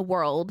in the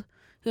world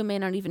who may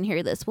not even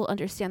hear this will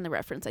understand the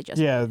reference I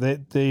just Yeah,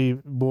 they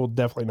will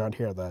definitely not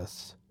hear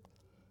this.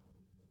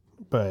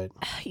 But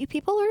You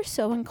people are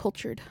so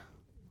uncultured.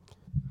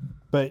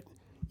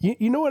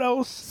 you know what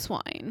else?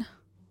 Swine.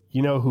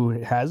 You know who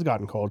has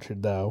gotten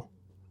cultured, though?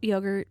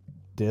 Yogurt.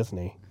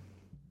 Disney.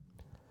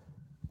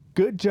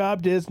 Good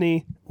job,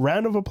 Disney.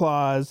 Round of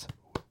applause.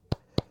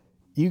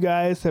 You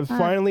guys have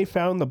finally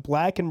found the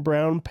black and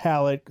brown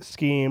palette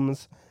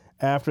schemes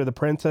after The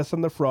Princess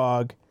and the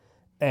Frog,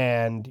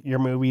 and your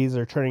movies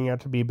are turning out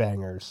to be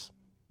bangers.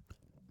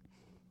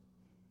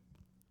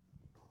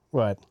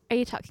 What? Are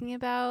you talking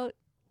about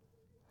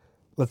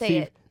Let's Say see.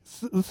 it.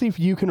 Let's see if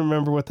you can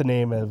remember what the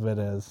name of it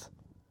is.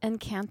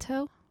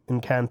 Encanto?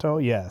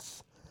 Encanto,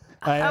 yes.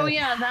 Oh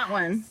yeah, that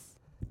one.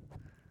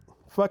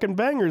 Fucking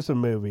bangers of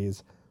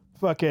movies.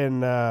 Fucking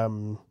My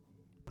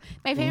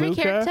favorite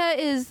Luca?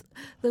 character is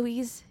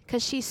Louise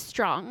because she's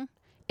strong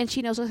and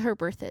she knows what her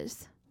birth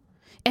is.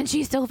 And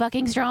she's so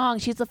fucking strong.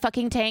 She's a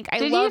fucking tank. I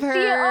Did love you her. see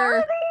it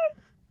already?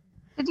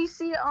 Did you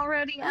see it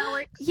already,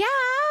 Alex? Yeah.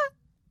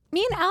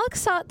 Me and Alex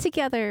saw it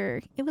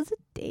together. It was a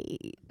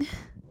date.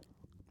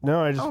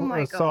 No, I just Oh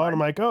my saw it. God. I'm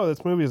like, oh,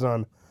 this movie's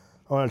on.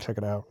 I want to check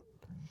it out.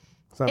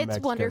 It's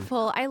Mexican.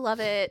 Wonderful. I love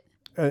it.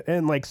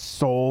 And like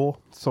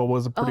Soul. Soul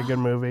was a pretty good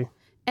movie.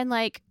 And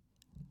like,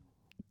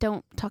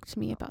 don't talk to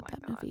me about my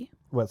that God. movie.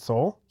 What,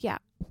 Soul? Yeah.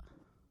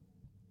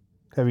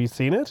 Have you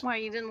seen it? Why,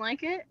 you didn't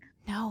like it?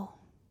 No.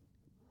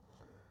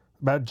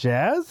 About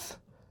jazz?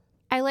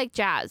 I like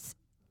jazz.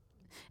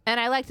 And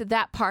I liked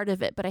that part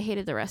of it, but I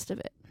hated the rest of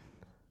it.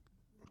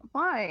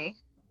 Why?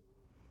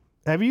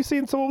 Have you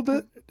seen Soul,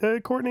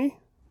 Courtney?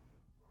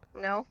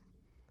 No.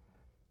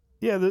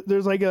 Yeah,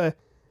 there's like a,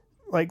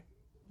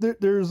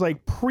 there's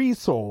like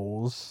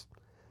pre-souls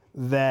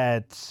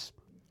that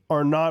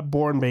are not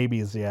born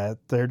babies yet.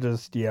 They're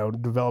just,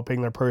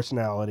 developing their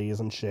personalities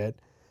and shit,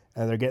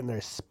 and they're getting their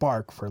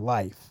spark for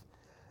life.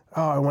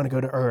 Oh, I want to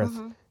go to Earth.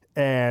 Mm-hmm.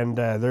 And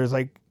there's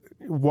like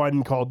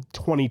one called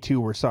 22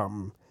 or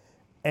something.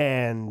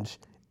 And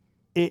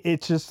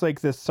it's just like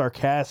this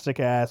sarcastic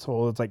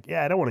asshole. It's like,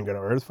 yeah, I don't want to go to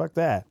Earth. Fuck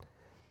that.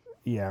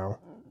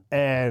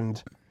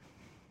 And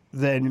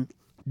then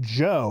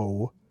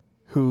Joe,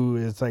 who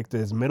is like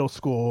this middle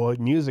school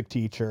music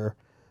teacher,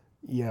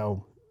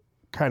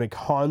 kind of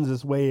cons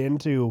his way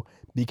into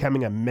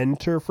becoming a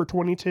mentor for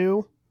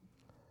 22.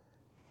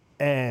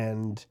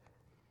 And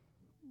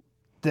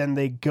then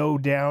they go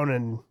down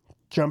and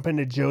jump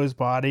into Joe's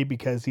body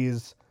because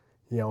he's,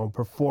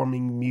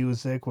 performing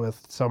music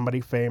with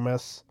somebody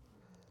famous.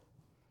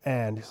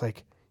 And he's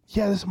like,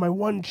 yeah, this is my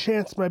one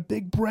chance, my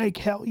big break.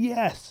 Hell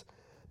yes.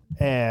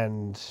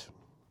 And,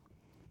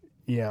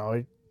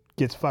 it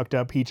gets fucked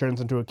up. He turns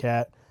into a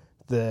cat.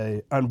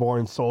 The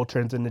unborn soul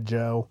turns into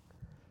Joe.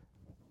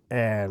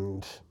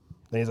 And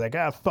then he's like,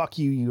 fuck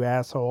you, you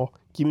asshole.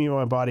 Give me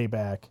my body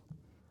back.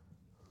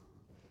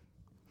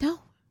 No.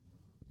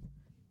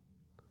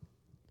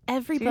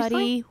 Everybody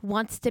Seriously?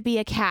 wants to be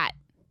a cat.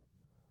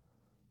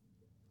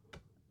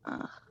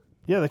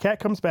 Yeah, the cat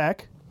comes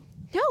back.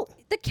 No,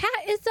 the cat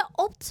is the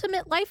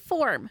ultimate life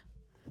form.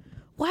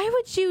 Why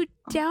would you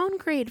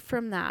downgrade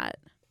from that?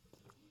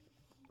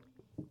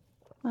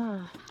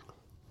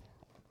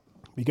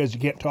 Because you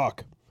can't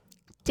talk.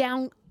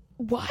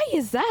 Why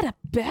is that a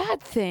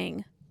bad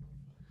thing?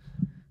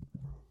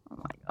 Oh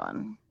my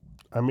God.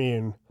 I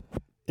mean,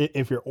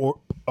 if your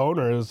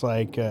owner is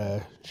like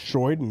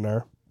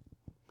Schroeder,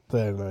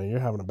 then you're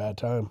having a bad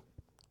time.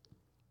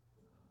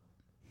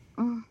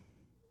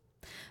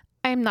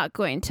 I'm not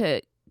going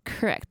to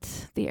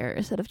correct the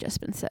errors that have just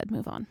been said.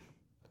 Move on.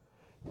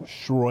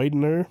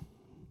 Schroeder?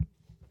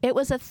 It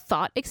was a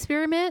thought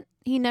experiment.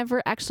 He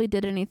never actually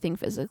did anything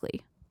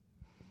physically.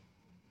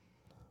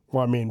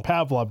 Well, I mean,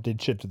 Pavlov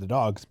did shit to the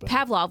dogs, but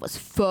Pavlov was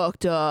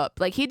fucked up.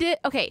 Like he did.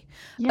 Okay.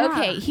 Yeah.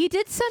 Okay. He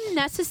did some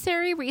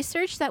necessary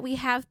research that we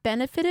have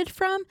benefited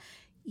from.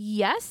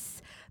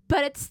 Yes,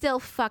 but it's still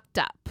fucked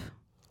up.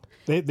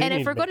 they And if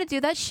need we're to going to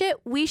do that shit,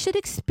 we should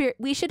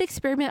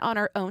experiment on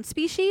our own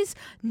species,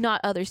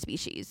 not other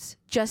species.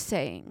 Just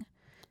saying.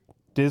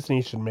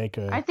 Disney should make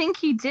a. I think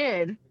he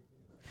did.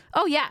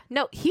 Oh yeah,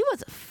 no, he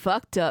was a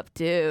fucked up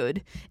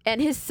dude,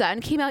 and his son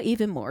came out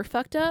even more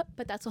fucked up.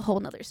 But that's a whole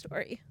nother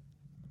story.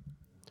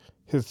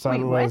 His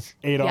son Wait, was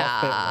Adolf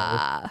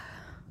Yeah. Hitler.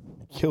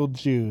 Killed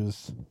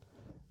Jews.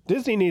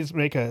 Disney needs to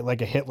make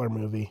a Hitler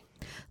movie.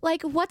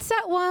 Like, what's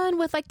that one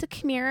with like the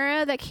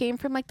chimera that came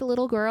from like the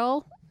little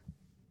girl?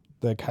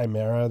 The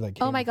Chimera that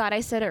came. Oh my god,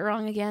 I said it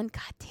wrong again.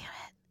 God damn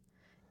it!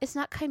 It's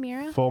not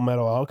chimera. Full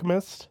Metal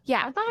Alchemist.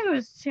 Yeah. I thought it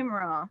was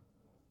Chimera.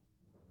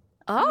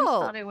 I always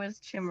Oh. thought it was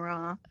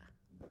Chimera.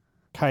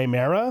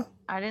 Chimera.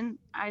 I didn't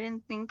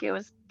think it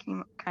was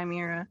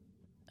Chimera.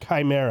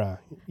 Chimera.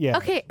 Yeah.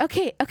 Okay.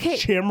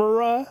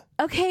 Chimera.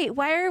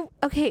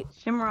 Okay.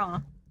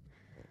 Chimera.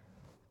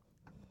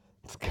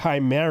 It's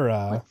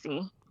Chimera. Let's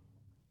see.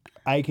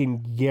 I can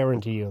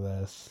guarantee you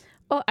this.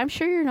 Oh, I'm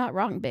sure you're not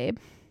wrong, babe.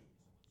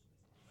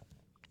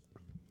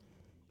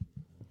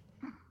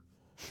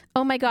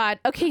 Oh my god.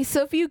 Okay,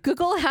 so if you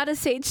Google how to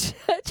say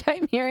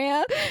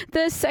chimera,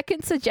 the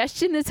second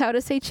suggestion is how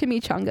to say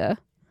chimichanga.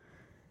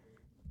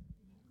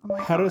 Oh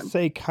my How to God.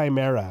 say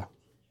chimera?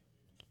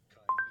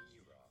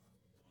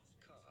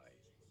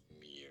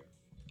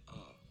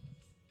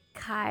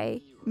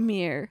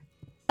 Chimera.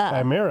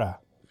 Chimera.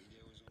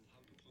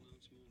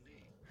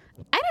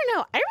 I don't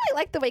know. I really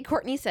like the way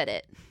Courtney said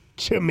it.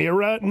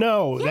 Chimera?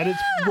 No, that is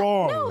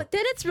wrong. No,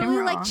 then it's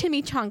really like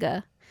Chimera.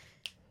 chimichanga.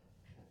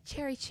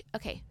 Cherry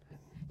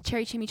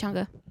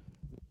chimichanga.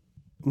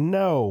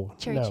 No.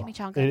 Cherry no.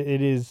 chimichanga.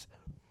 It is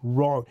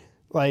wrong.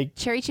 Like,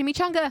 Cherry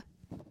chimichanga.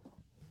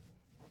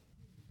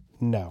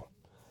 no.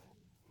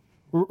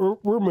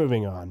 We're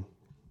moving on.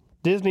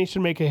 Disney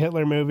should make a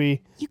Hitler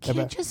movie. You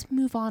can't just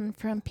move on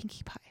from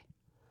Pinkie Pie.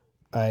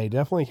 I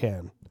definitely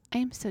can. I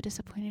am so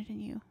disappointed in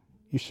you.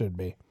 You should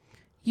be.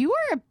 You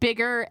are a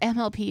bigger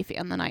MLP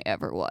fan than I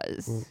ever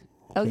was.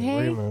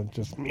 Okay. We're gonna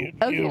just mute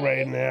Okay. you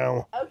right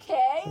now.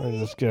 Okay. We're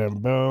just gonna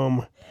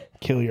boom,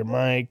 kill your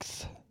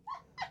mics.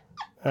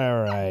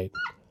 All right.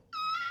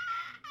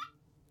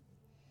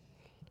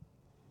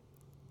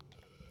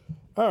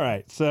 All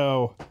right.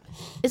 So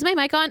Is my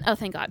mic on? Oh,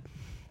 thank God.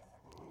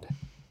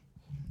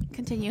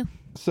 Continue.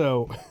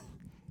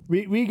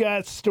 we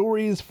got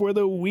stories for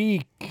the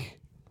week.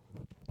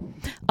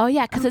 Oh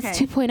yeah, because Okay. it's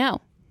 2.0.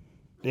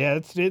 Yeah,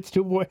 it's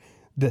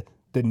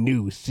the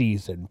new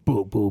season.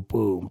 Boom, boom,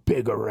 boom.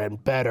 Bigger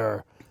and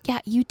better. Yeah,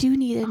 you do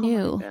need a my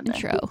new goodness.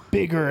 intro.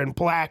 Bigger and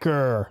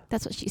blacker.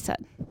 That's what she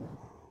said.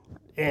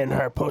 In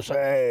her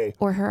pussy.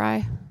 Or her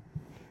eye.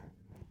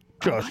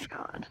 Just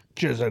God.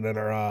 jizzing in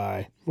her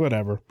eye.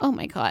 Whatever. Oh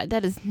my God,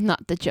 that is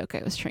not the joke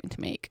I was trying to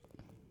make.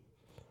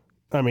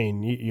 I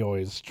mean, you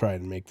always try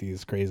and make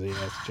these crazy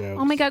ass jokes.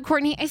 Oh my God,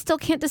 Courtney, I still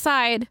can't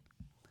decide.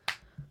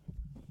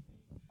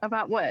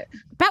 About what?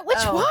 About which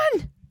Oh.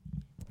 one?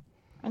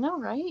 I know,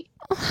 right?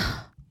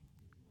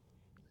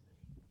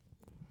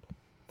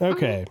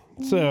 Okay,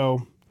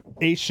 so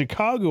a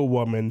Chicago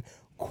woman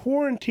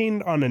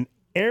quarantined on an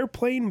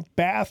airplane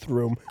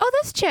bathroom Oh,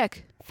 this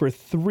chick. for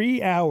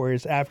 3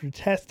 hours after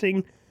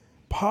testing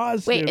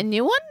positive. Wait, a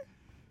new one?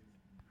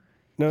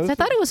 no, 'Cause this I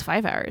thought is it was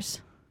 5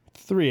 hours.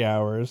 3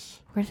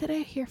 hours. Where did I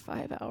hear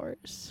 5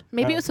 hours?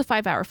 Maybe it was a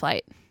 5-hour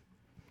flight.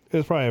 It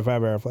was probably a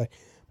 5 hour flight.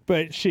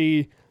 But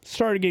she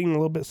started getting a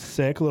little bit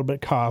sick, a little bit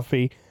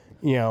coffee,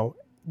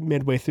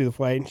 midway through the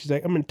flight. And she's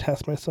like, I'm going to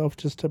test myself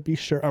just to be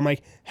sure. I'm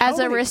like, As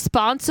a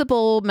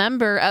responsible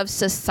member of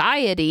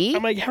society.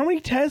 I'm like, how many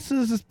tests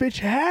does this bitch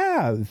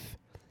have?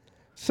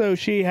 So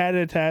she had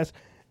a test,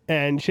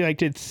 and she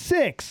did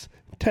 6,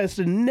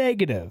 tested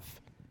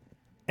negative.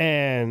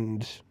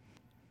 And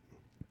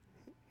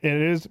it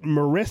is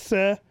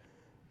Marissa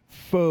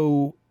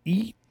Fotieo,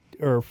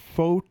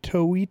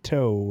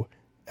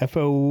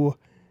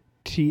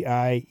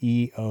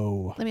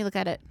 Fotieo. Let me look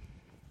at it.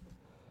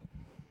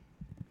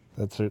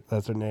 That's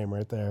her name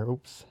right there.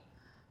 Oops.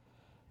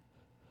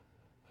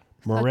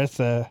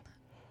 Marissa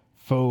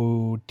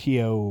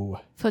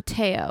Fotieo.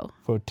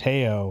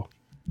 Foteo.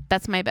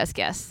 That's my best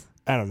guess.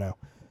 I don't know.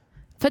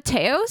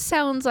 Foteo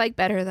sounds like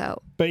better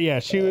though. But yeah,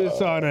 she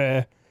was on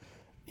a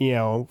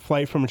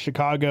flight from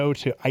Chicago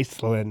to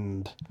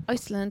Iceland,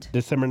 Iceland.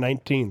 December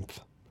 19th.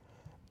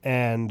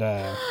 And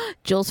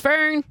Jules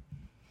Verne.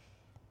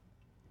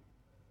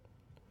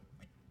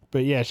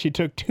 but yeah, she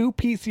took 2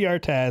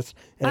 PCR tests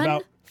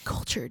and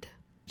Uncultured.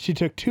 she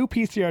took 2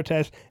 PCR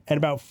tests and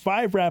about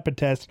 5 rapid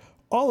tests,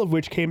 all of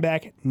which came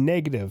back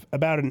negative.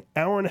 About an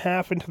hour and a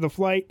half into the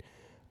flight,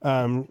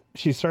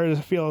 she started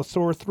to feel a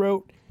sore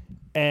throat,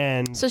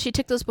 and So she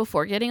took those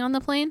before getting on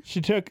the plane? she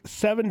took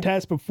 7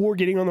 tests before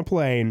getting on the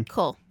plane,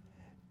 Cool.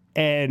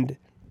 and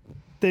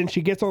then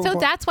she gets on the So plane.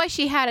 that's why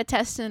she had a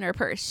test in her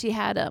purse. She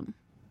had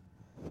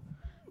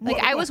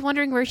I was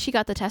wondering where she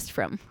got the test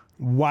from.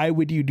 Why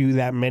would you do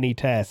that many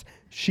tests?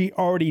 She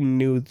already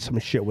knew some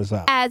shit was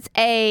up. As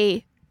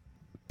a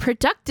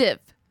productive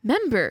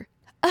member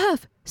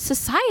of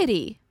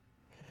society.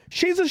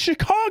 She's a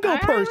Chicago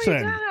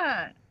person.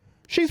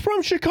 She's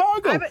from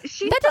Chicago. That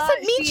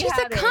doesn't mean she's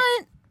a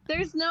cunt.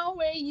 There's no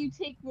way you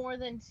take more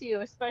than 2,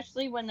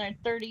 especially when they're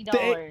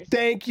 $30.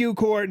 Thank you,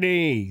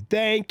 Courtney.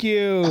 Thank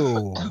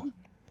you.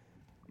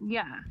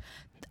 Yeah.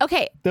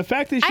 Okay, The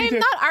fact that she I am took,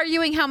 not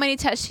arguing how many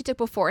tests she took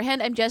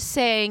beforehand. I'm just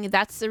saying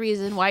that's the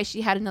reason why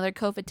she had another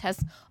COVID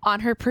test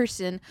on her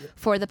person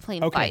for the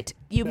plane Okay. flight.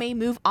 You may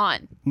move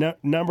on.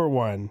 number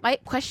one, My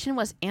question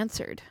was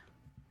answered.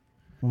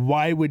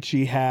 why would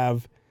she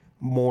have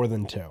more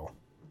than 2?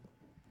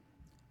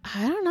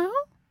 I don't know.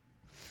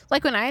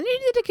 Like when I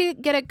needed to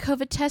get a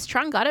COVID test,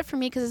 Tron got it for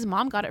me because his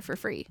mom got it for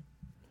free.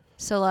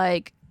 So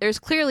there's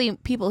clearly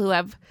people who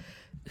have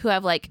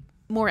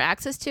more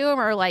access to them,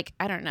 or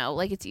I don't know,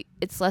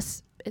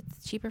 it's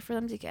cheaper for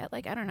them to get,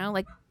 I don't know,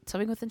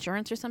 something with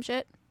insurance or some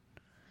shit.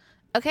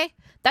 Okay,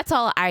 that's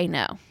all I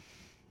know.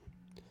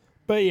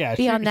 But yeah,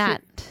 Beyond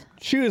that,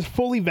 she was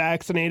fully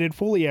vaccinated,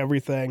 fully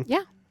everything.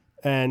 yeah.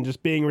 And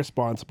just being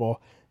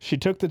responsible. She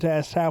took the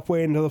test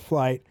halfway into the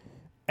flight,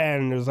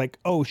 and it was like,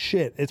 oh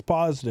shit, it's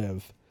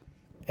positive.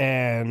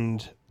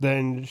 And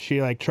then she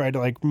tried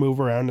to move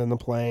around in the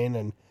plane,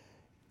 and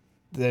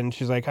then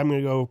she's like, I'm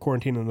gonna go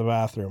quarantine in the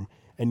bathroom.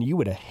 And you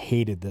would have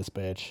hated this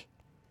bitch.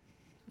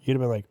 You'd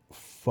have been like,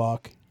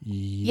 fuck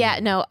you. Yeah,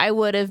 no, I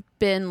would have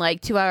been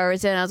 2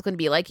 hours in. I was going to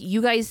be like,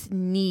 you guys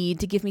need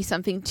to give me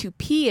something to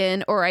pee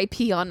in, or I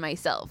pee on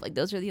myself.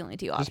 Those are the only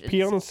 2 options. Just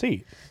pee on the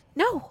seat.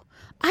 No,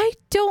 I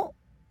don't.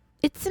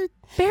 It's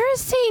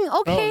embarrassing.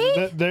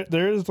 Okay. Oh,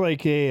 there's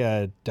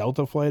a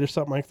Delta flight or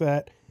something like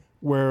that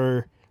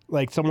where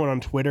someone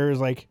on Twitter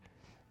is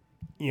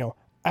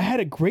I had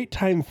a great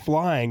time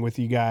flying with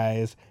you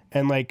guys,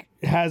 and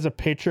has a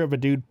picture of a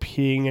dude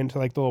peeing into the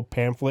little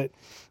pamphlet,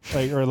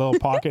 or a little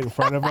pocket in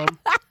front of him.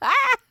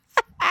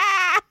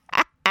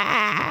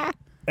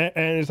 And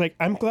it's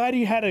I'm glad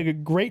you had a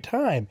great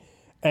time.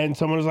 And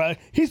someone was like,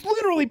 he's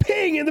literally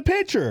peeing in the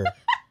picture.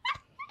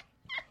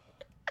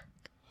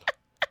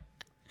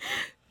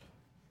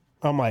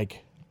 I'm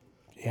like,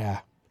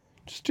 yeah,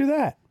 Just do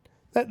that.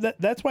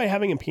 That's why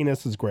having a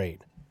penis is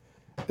great.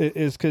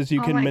 Is because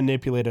you can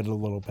manipulate it a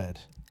little bit.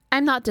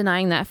 I'm not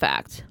denying that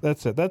fact.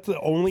 That's it. That's the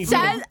only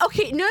thing.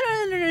 Okay,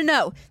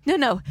 no.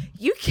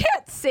 You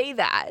can't say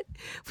that.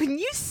 When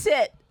you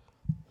sit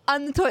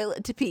on the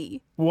toilet to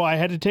pee. Well, I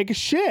had to take a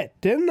shit,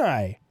 didn't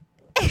I?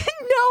 No,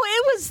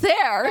 it was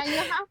there. And you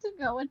have to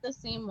go at the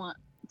same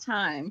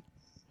time.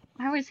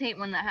 I always hate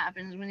when that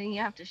happens, when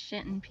you have to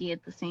shit and pee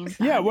at the same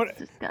time.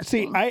 Yeah,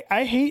 see,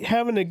 I hate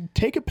having to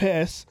take a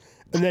piss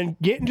and then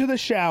get into the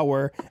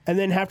shower and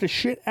then have to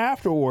shit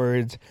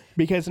afterwards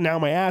because now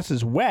my ass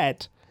is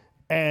wet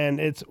and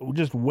it's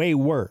just way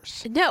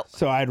worse. No.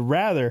 So I'd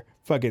rather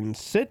fucking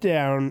sit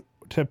down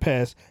to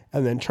piss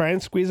and then try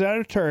and squeeze out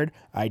a turd.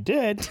 I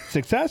did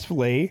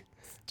successfully.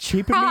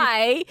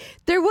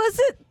 There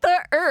wasn't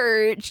the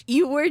urge.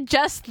 You were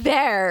just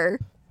there.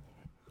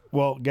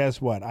 Well,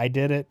 guess what? I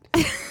did it.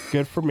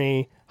 Good for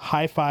me.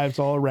 High fives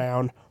all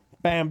around.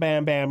 Bam,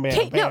 bam, bam,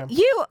 bam, bam. No,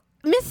 you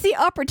missed the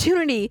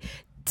opportunity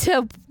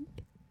to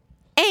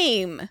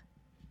aim.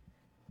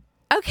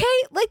 Okay?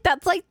 Like,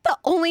 that's like the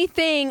only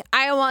thing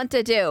I want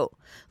to do.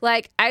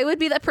 Like, I would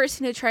be the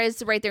person who tries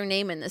to write their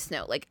name in this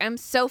note. Like, I'm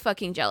so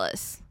fucking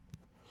jealous.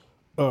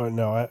 Oh,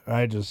 no,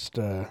 I just,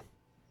 I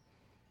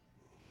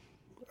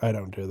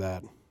don't do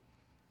that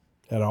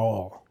at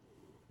all.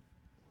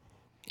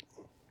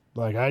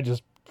 Like, I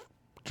just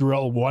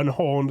drill one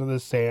hole into the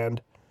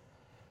sand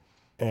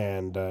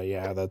and,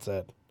 yeah, that's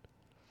it.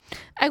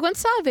 I once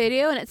saw a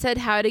video and it said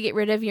how to get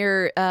rid of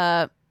your,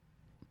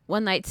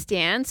 one night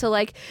stand. So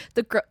like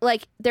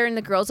they're in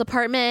the girl's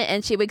apartment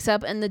and she wakes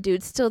up and the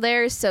dude's still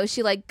there. So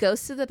she like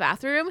goes to the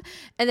bathroom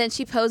and then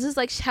she poses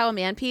like how a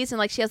man pees and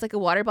like she has like a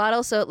water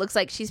bottle. So it looks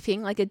like she's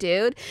peeing like a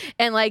dude.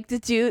 And like the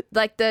dude,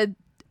 like the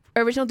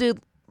original dude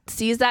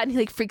sees that and he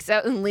like freaks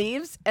out and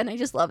leaves. And I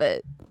just love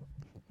it.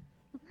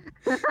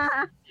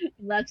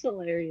 That's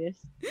hilarious.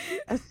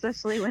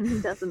 Especially when he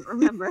doesn't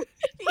remember.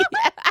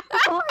 Yeah.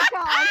 Oh my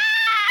god.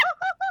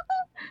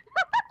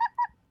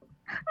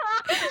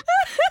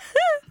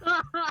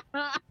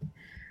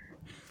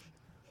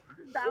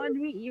 That would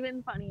be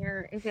even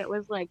funnier if it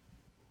was like,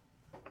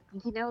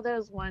 you know,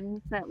 those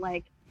ones that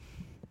like,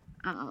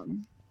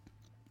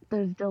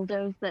 those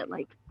dildos that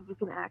like you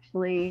can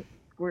actually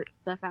squirt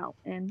stuff out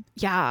in.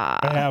 Yeah.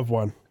 I have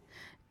one.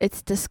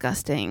 It's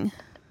disgusting.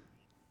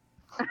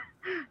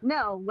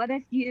 No, what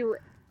if you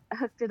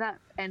hooked it up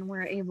and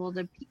were able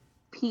to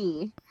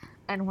pee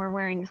and we're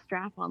wearing a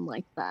strap on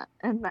like that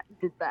and that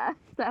did that?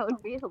 That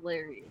would be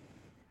hilarious.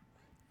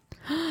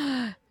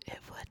 It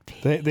would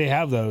be. They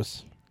have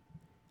those.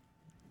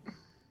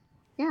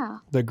 Yeah.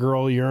 The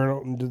girl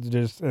urinal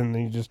just and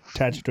you just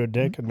attach it to a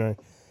dick and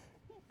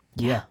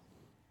yeah.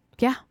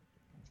 Yeah.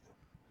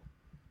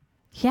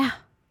 Yeah.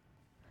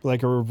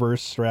 Like a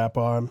reverse strap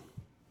on.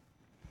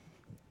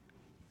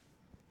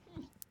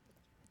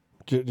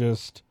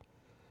 Just,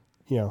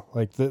 you know,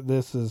 like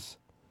this is.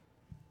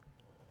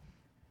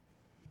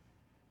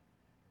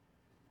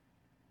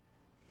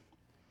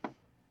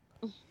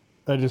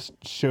 I just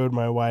showed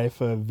my wife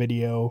a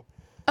video.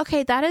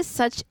 Okay, that is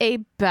such a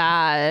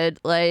bad,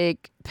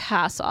 like,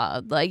 pass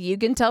on. Like, you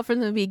can tell from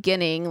the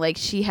beginning, like,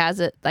 she has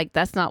it, like,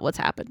 that's not what's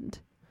happened.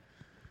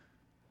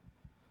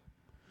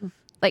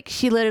 Like,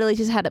 she literally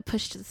just had it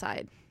pushed to the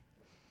side.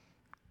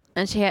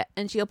 And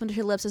she opened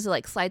her lips as it,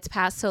 like, slides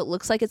past, so it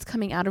looks like it's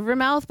coming out of her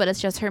mouth, but it's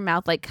just her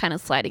mouth, like, kind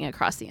of sliding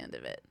across the end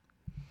of it.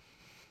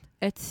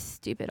 It's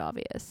stupid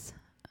obvious.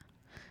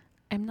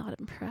 I'm not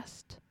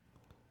impressed.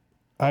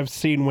 I've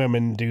seen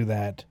women do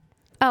that.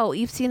 Oh,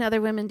 you've seen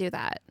other women do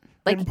that.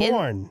 Like in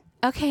porn.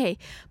 Okay.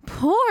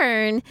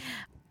 Porn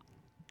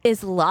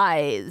is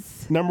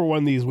lies. Number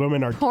one, these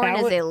women are porn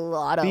is a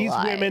lot of these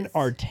lies. These women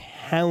are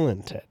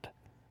talented.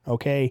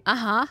 Okay?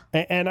 Uh-huh.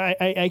 And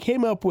I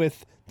came up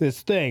with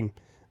this thing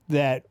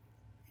that,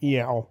 you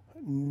know,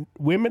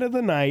 women of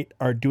the night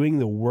are doing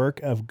the work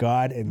of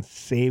God and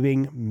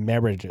saving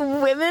marriages.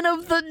 Women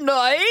of the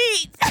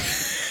night?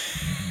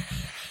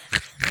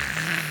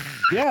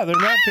 Yeah, they're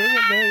not doing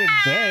it during the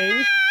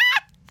day.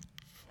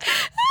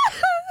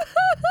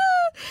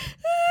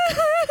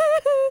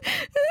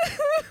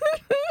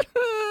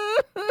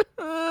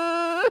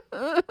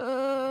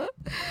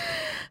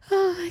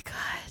 Oh my god.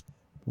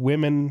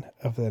 Women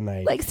of the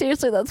night. Like,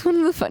 seriously, that's one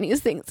of the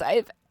funniest things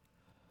I've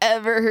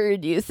ever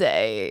heard you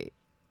say.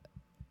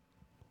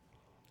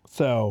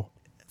 So,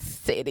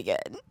 say it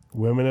again.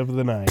 Women of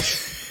the night.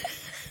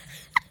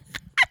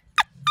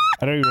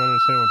 I don't even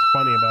understand what's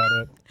funny about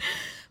it.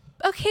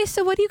 Okay,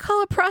 so what do you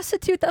call a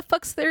prostitute that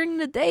fucks during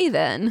the day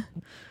then?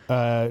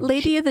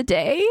 Lady of the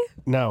day?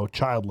 No,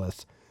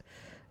 childless.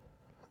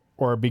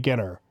 Or a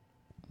beginner.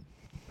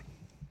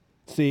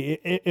 See,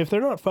 if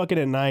they're not fucking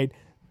at night,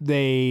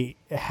 they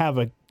have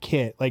a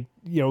kid. Like,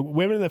 you know,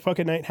 women that fuck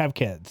at night have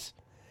kids.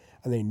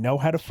 And they know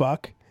how to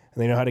fuck,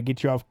 and they know how to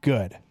get you off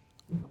good.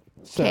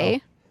 So,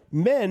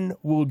 men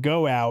will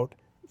go out,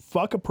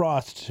 fuck a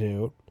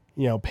prostitute,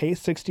 you know, pay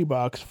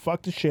 $60,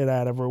 fuck the shit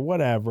out of her,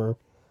 whatever.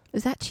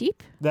 Is that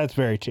cheap? That's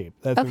very cheap.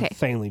 That's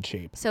insanely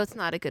cheap. So it's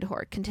not a good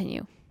whore.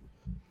 Continue.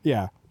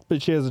 Yeah.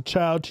 but she has a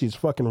child. She's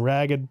fucking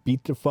ragged,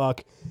 beat the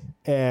fuck,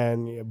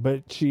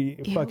 but she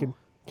fucking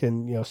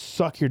can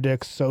suck your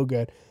dick so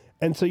good,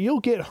 and so you'll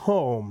get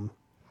home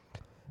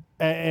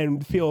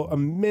and feel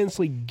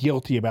immensely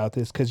guilty about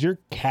this because you're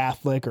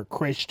Catholic or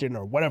Christian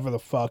or whatever the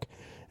fuck,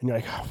 and you're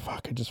like, oh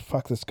fuck, I just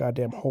fucked this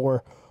goddamn whore.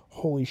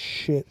 Holy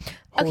shit.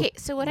 Okay,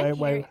 so what I'm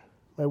hearing...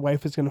 My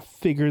wife is gonna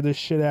figure this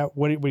shit out.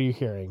 What are you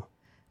hearing?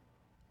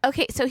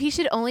 Okay, so he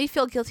should only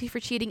feel guilty for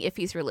cheating if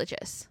he's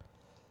religious.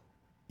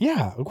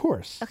 Yeah, of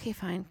course. Okay,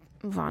 fine.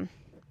 Move on.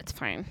 It's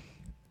fine.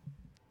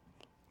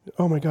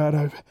 Oh my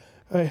god,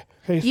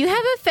 You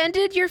have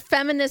offended your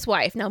feminist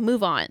wife. Now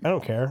move on. I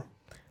don't care.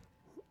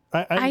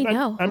 I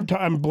know.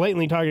 I'm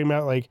blatantly talking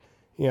about like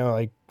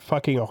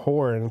fucking a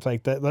whore, and it's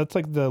like that's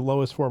like the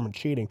lowest form of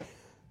cheating.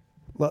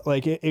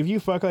 Like if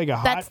you fuck like a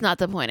hot... That's not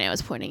the point I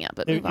was pointing out,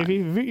 but move on.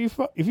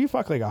 If you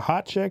fuck like a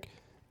hot chick...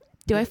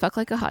 Do I fuck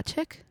like a hot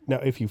chick? No,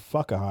 if you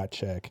fuck a hot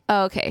chick.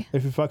 Oh, okay.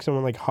 If you fuck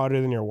someone like hotter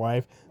than your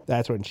wife,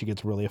 that's when she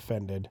gets really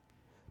offended.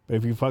 But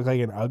if you fuck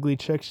like an ugly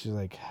chick, she's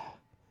like,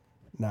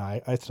 nah,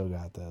 I still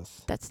got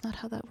this. That's not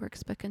how that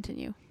works, but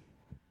continue.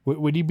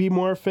 Would you be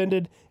more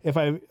offended if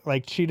I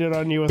like cheated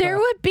on you with There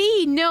would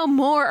be no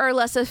more or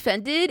less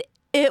offended.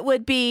 It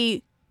would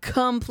be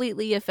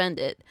completely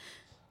offended.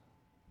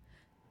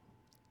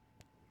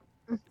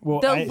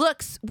 Well,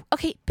 looks...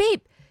 Okay,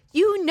 babe,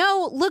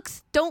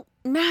 looks don't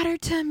matter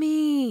to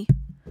me.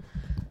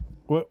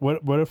 What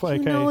if like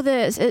you know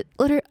this? It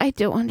literally, I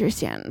don't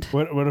understand.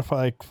 What if I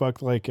like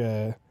fucked like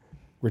a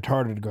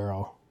retarded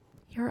girl?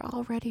 You're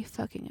already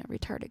fucking a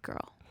retarded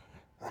girl.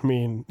 I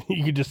mean,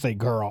 you could just say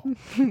girl.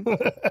 Oh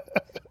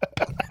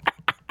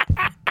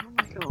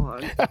my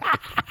god.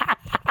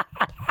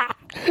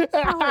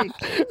 Alex,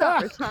 you're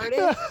not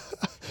retarded.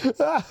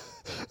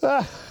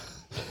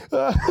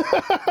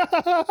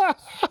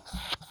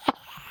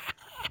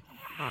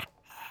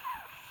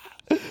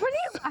 What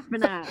are you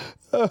laughing at?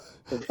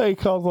 I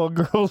call little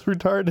girls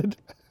retarded.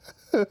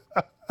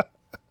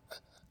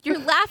 You're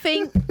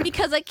laughing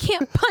because I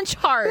can't punch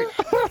hard,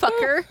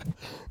 fucker.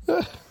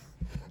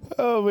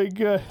 Oh my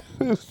god.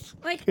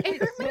 Like, I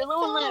hurt my Your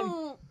little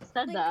thumb. lip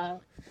said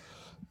that.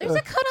 There's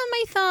a cut on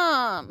my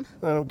thumb.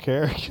 I don't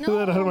care. Get No,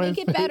 that out of my make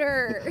it face.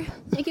 better.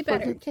 Make it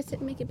better. Kiss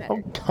it. Make it better.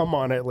 I'll come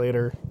on it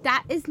later.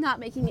 That is not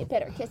making it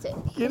better. Kiss it.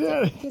 Get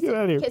out of here. Kiss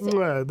it.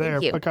 Mwah, there,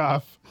 Thank you. fuck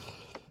off.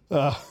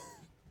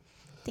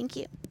 Thank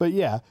you. But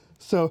yeah,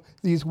 so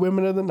these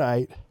women of the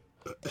night,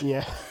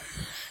 yeah.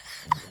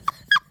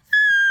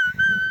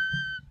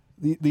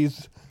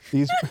 these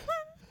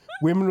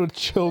women with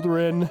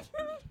children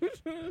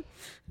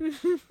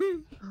Oh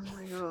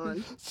my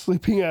god.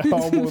 sleeping at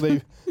home while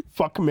they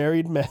fuck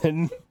married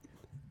men.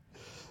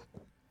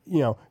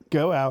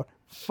 Go out,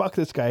 fuck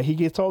this guy. He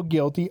gets all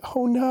guilty.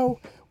 Oh no,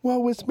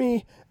 woe is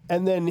me.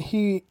 And then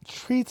he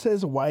treats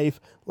his wife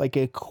like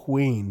a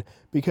queen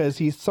because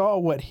he saw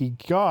what he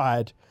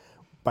got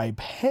by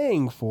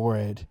paying for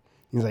it.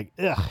 He's like,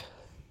 ugh.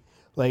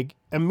 Like,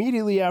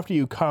 immediately after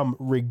you come,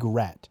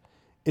 regret.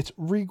 It's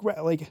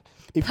regret. Like,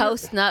 if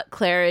Post nut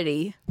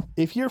clarity.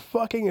 if you're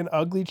fucking an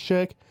ugly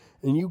chick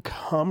and you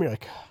come, you're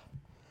like,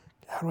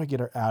 how do I get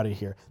her out of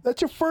here?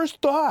 That's your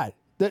first thought.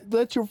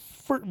 That's your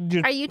first.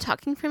 Are you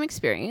talking from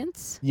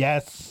experience?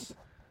 Yes.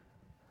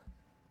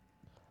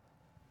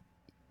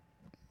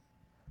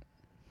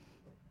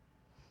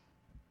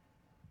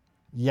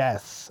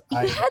 Yes.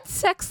 You had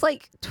sex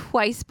like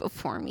twice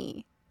before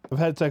me. I've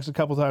had sex a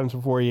couple times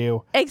before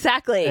you.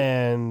 Exactly.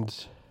 And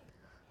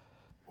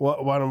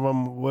one of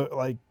them,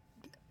 like,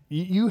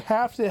 you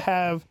have to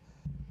have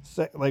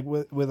sex, like,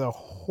 with a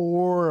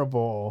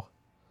horrible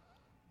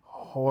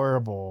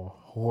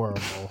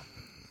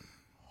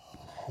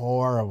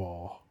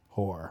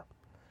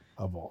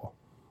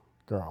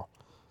girl.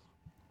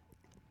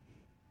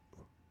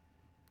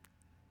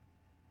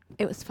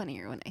 It was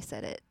funnier when I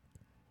said it.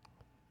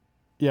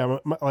 Yeah,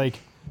 like,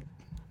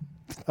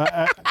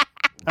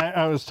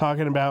 I was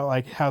talking about,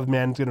 like, how the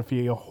man's going to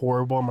feel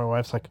horrible, and my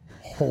wife's like,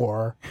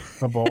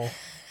 horrible.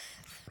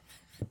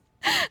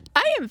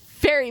 I am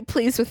very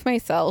pleased with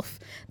myself.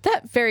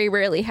 That very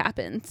rarely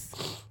happens.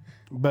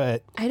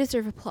 But I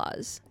deserve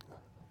applause.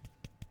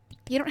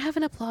 You don't have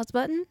an applause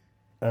button?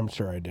 I'm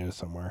sure I do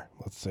somewhere.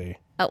 Let's see.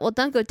 Oh, well,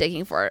 don't go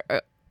digging for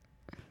it.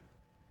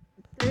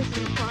 There's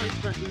an applause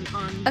button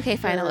on. Okay,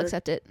 fine. I'll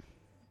accept it.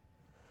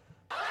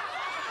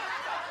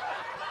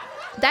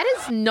 That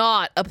is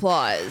not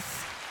applause.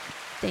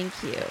 Thank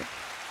you.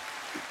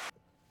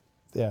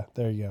 Yeah,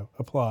 there you go.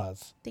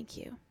 Applause. Thank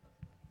you.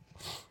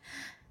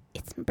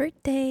 It's my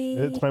birthday.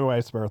 It's my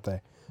wife's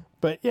birthday.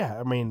 But yeah,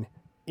 I mean,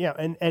 yeah,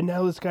 and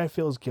now this guy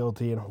feels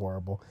guilty and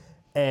horrible.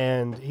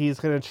 And he's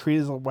going to treat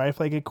his wife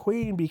like a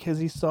queen because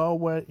he saw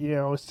what,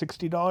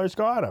 $60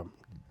 got him.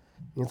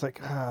 He's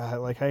like,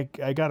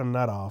 I got a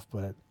nut off,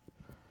 but,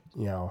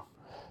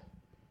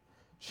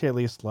 she at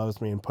least loves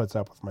me and puts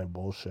up with my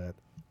bullshit.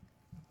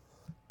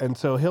 And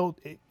so he'll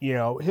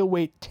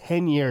wait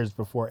 10 years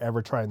before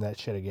ever trying that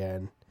shit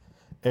again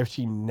if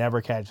she never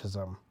catches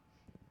him.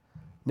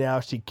 Now,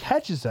 if she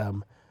catches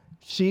him,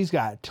 she's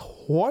got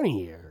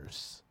 20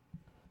 years.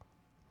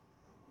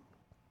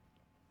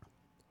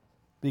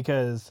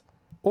 because,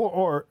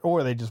 or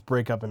they just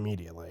break up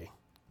immediately.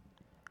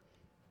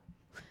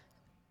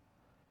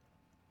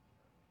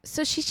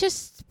 So she's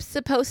just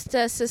supposed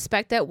to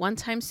suspect that one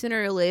time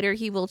sooner or later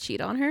he will cheat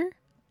on her?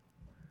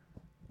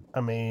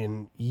 I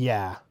mean,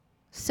 yeah,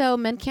 So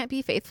men can't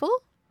be faithful?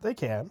 they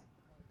can,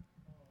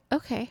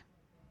 Okay.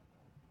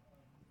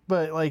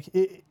 but like,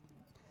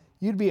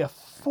 you'd be a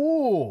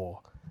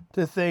fool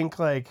to think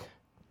like,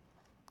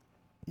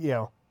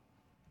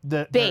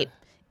 that Babe,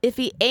 if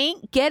he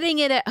ain't getting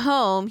it at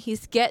home,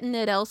 he's getting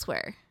it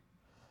elsewhere.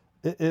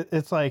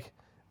 it's like,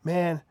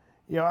 man,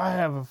 I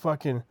have a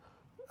fucking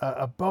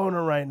a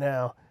boner right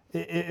now.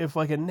 If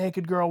like a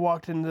naked girl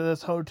walked into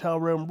this hotel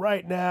room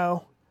right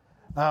now,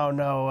 I don't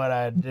know what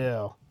I'd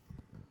do.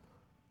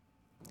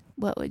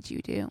 What would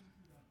you do?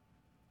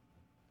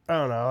 I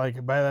don't know.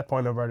 Like by that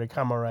point, I've already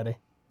come already.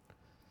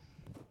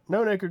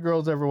 No naked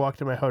girls ever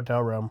walked in my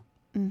hotel room.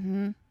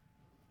 Mm-hmm.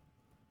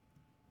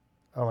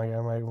 Oh my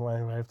god,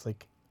 my wife's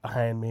like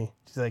behind me.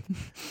 She's like,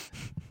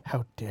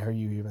 "How dare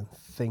you even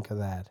think of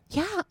that?"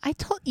 Yeah, I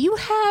told you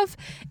have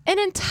an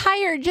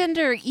entire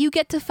gender. You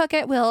get to fuck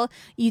at will.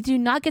 You do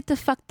not get to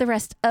fuck the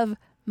rest of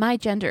my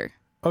gender.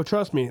 Oh,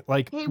 trust me.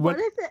 Like, Hey, what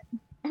if it?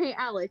 Hey,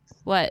 Alex.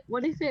 What?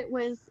 What if it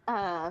was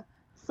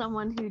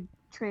someone who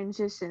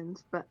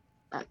transitioned but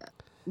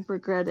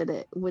regretted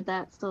it? Would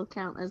that still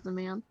count as a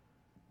man?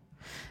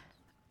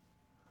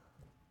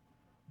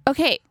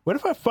 Okay. What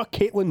if I fuck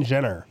Caitlyn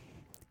Jenner?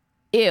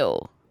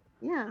 Ew.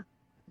 Yeah.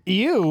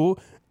 You,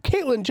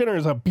 Caitlyn Jenner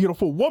is a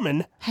beautiful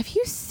woman. Have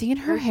you seen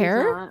her No, she's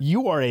hair? not.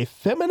 You are a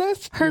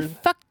feminist. Her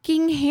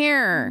fucking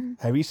hair.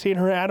 Have you seen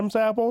her Adam's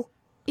apple?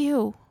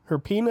 Ew. Her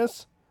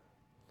penis?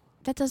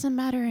 That doesn't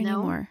matter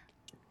anymore.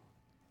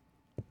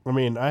 I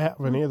mean, I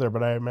haven't either,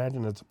 but I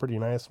imagine it's a pretty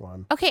nice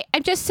one. Okay,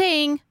 I'm just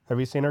saying. Have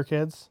you seen her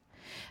kids?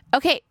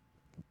 Okay,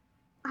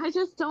 I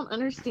just don't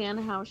understand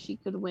how she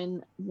could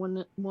win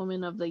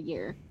Woman of the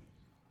Year.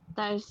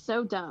 That is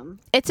so dumb.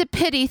 it's a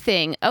pity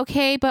thing,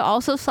 okay? But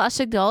also /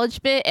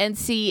 acknowledgement and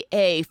see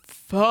a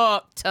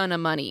fuck ton of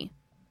money.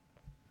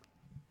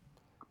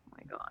 Oh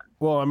my god.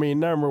 Well, I mean,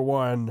 number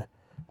one,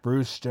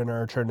 Bruce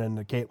Jenner turned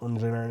into Caitlyn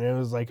Jenner, and it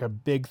was like a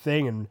big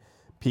thing, and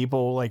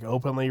people like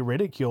openly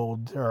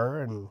ridiculed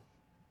her, and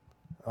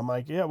I'm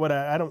like, yeah, what?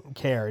 I don't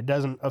care. It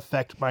doesn't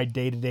affect my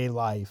day-to-day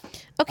life.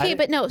 Okay,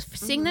 but no,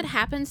 seeing that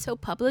happen so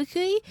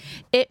publicly,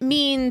 it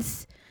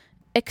means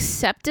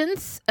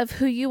acceptance of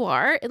who you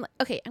are. And,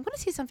 okay, I'm going to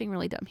say something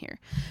really dumb here.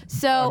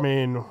 So, I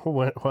mean,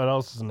 what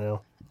else is new?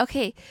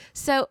 okay,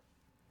 so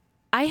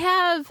I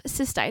have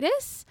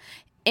cystitis,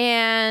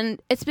 and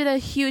it's been a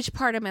huge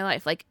part of my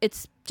life. Like,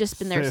 it's just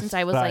been there since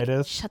I was like,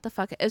 Cystitis? shut the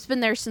fuck up. It's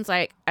been there since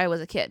I was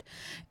a kid.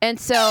 And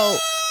so,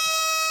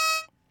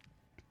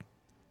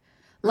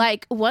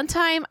 like, one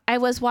time I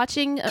was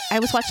watching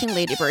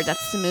Lady Bird.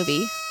 That's the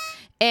movie.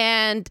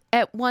 And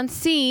at one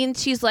scene,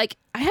 she's like,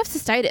 I have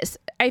cystitis.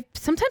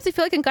 Sometimes I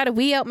feel like I've got to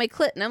wee out my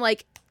clit. And I'm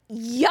like,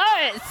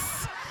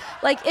 yes!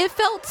 Like, it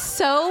felt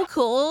so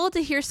cool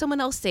to hear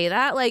someone else say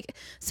that. Like,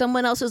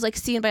 someone else was, like,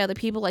 seen by other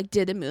people, like,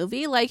 did a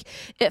movie. Like,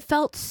 it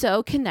felt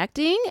so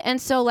connecting.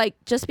 And so, like,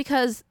 just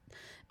because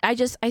I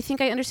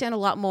think I understand a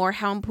lot more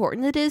how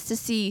important it is to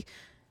see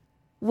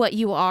what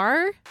you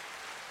are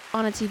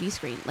on a TV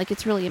screen. Like,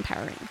 it's really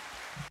empowering.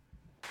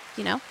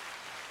 You know?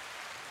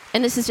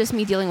 And this is just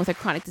me dealing with a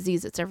chronic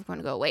disease that's never going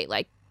to go away.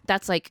 Like,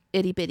 that's like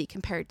itty bitty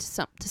compared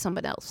to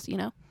someone else, you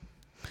know?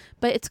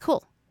 But it's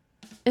cool.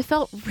 It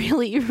felt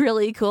really,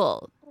 really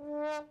cool.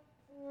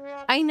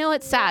 I know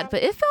it's sad,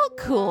 but it felt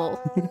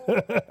cool.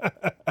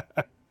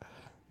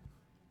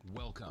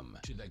 Welcome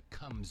to the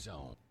Cum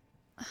Zone.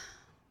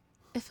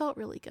 It felt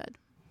really good.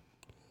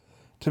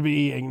 To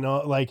be,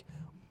 like,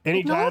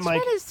 anytime,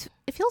 like,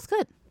 It feels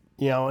good.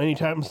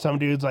 anytime some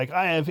dude's like,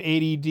 I have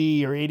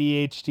ADD or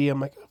ADHD, I'm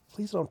like,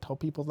 please don't tell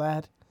people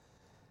that.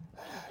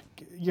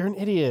 You're an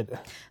idiot.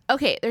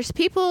 Okay, there's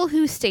people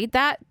who state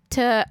that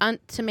to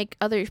make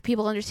other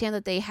people understand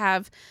that they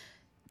have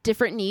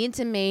different needs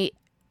and may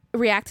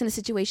react in a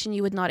situation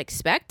you would not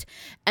expect.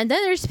 And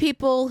then there's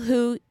people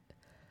who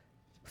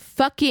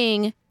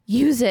fucking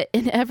use it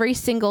in every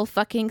single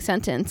fucking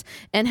sentence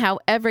and how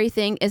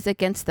everything is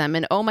against them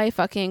and oh my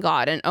fucking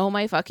god and oh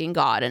my fucking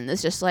god, and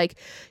it's just like,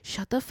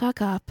 shut the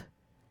fuck up.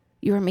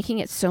 You are making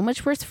it so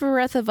much worse for the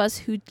rest of us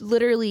who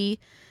literally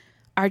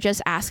are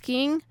just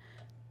asking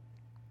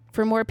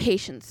for more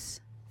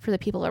patience for the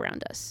people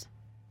around us,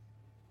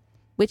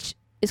 which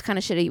is kind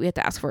of shitty. We have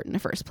to ask for it in the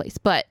first place.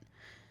 But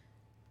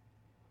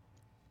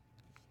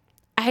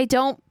I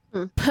don't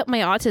put my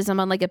autism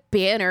on like a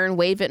banner and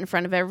wave it in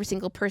front of every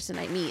single person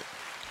I meet.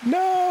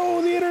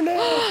 No, the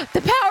internet.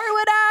 The power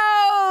went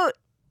out.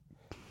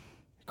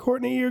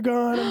 Courtney, you're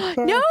gone. I'm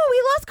sorry. No,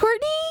 we lost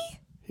Courtney.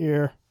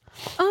 Here.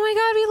 Oh my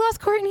god, we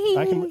lost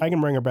Courtney. I can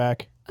bring her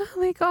back. Oh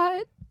my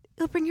god,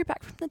 you'll bring her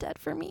back from the dead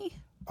for me.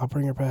 I'll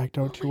bring her back.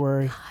 Don't you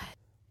worry. God.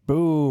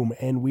 Boom,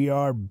 and we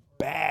are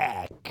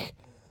back.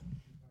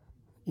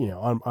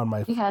 On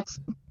my Yes.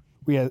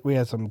 we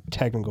had some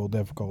technical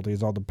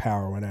difficulties. All the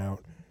power went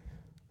out.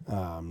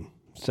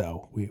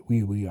 So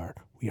we are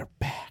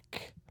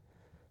back.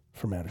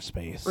 from outer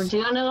space. We're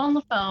doing it on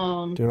the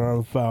phone. Doing it on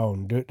the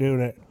phone.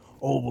 Doing it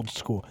old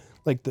school.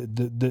 Like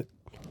the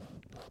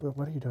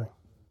what are you doing?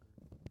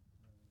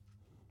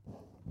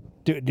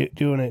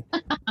 Doing it.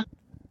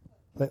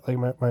 like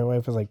my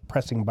wife is like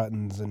pressing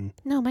buttons and.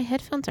 No, my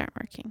headphones aren't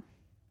working.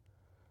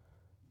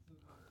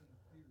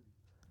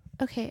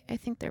 Okay, I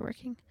think they're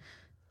working.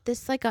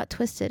 This like got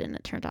twisted and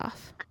it turned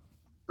off.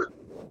 I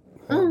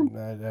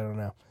don't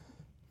know.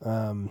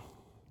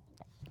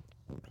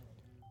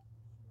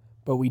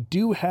 But we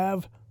do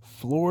have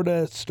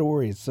Florida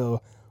stories,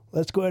 so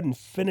let's go ahead and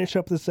finish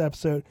up this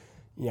episode.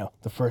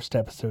 The first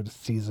episode of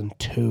season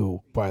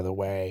 2, by the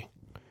way.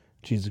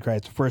 Jesus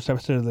Christ, the first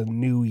episode of the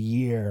new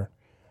year.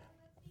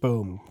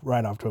 Boom,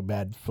 right off to a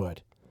bad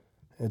foot.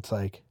 It's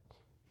like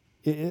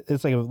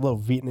it's like a little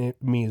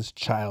Vietnamese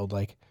child,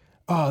 like,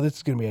 oh, this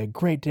is gonna be a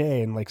great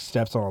day, and like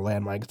steps on a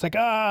landmine. It's like,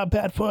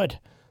 bad foot.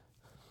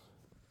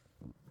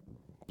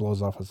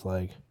 Blows off his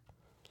leg.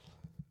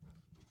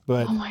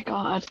 But Oh my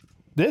god.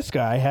 this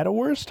guy had a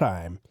worse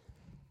time.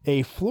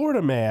 A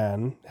Florida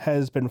man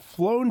has been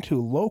flown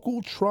to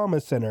local trauma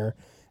center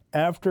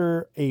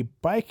after a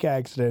bike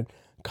accident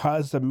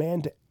caused the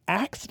man to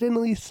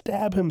accidentally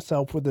stab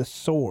himself with a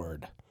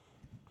sword.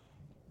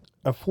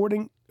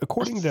 According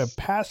to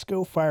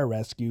Pasco Fire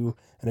Rescue,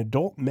 an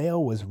adult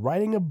male was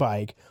riding a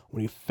bike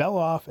when he fell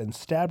off and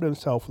stabbed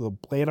himself with a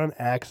blade on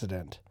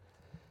accident.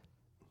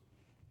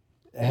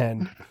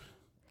 And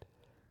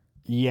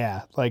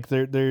yeah, like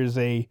there's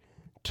a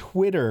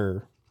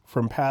Twitter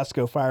from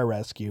Pasco Fire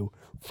Rescue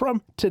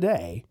from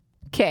today.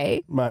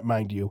 Okay.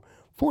 Mind you.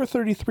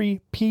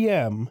 4:33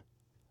 p.m.,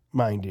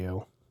 mind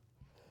you.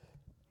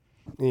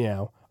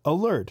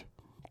 Alert.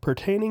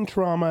 Pertaining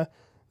trauma,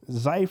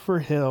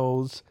 Zypher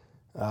Hills,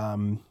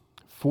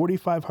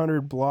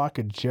 4500 block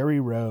of Jerry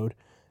Road.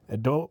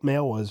 Adult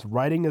male was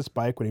riding his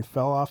bike when he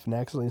fell off and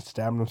accidentally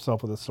stabbed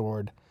himself with a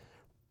sword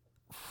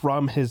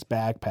from his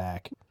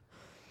backpack.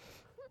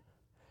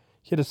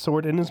 He had a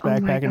sword in his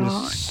backpack and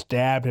just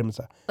stabbed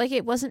himself. Like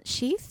it wasn't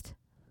sheathed?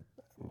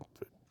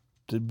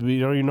 We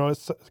don't even know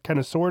what kind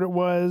of sword it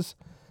was,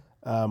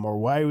 or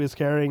why he was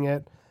carrying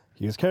it.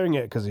 He was carrying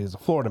it because he's a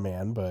Florida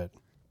man, but...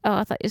 Oh,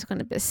 I thought you was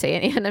going to say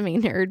an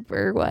anime nerd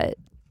or what?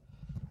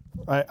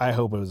 I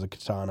hope it was a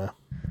katana.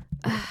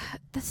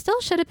 That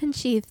still should have been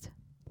sheathed.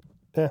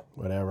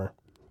 Whatever.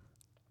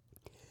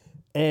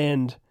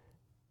 And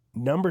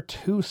number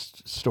 2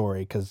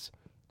 story, because,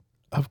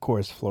 of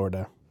course,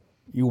 Florida,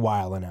 you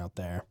wildin' out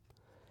there.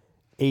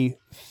 A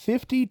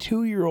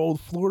 52-year-old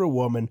Florida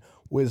woman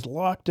was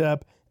locked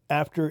up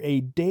after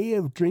a day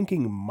of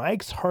drinking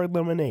Mike's Hard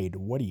Lemonade.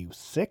 What are you,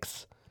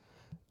 6?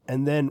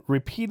 And then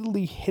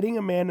repeatedly hitting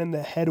a man in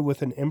the head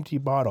with an empty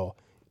bottle.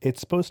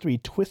 It's supposed to be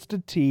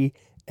twisted tea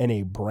in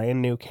a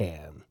brand new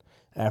can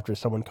after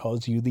someone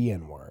calls you the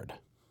N-word.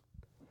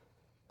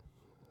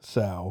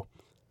 So,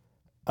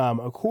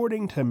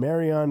 according to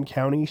Marion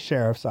County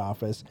Sheriff's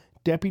Office,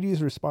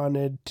 deputies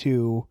responded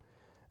to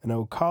an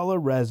Ocala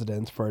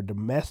residence for a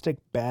domestic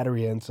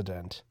battery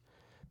incident.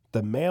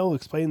 The male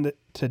explained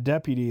to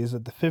deputies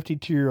that the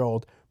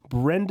 52-year-old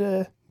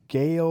Brenda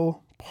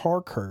Gale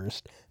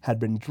Parkhurst had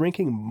been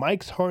drinking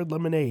Mike's Hard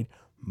Lemonade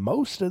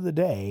most of the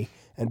day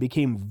and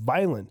became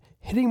violent,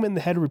 hitting him in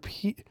the head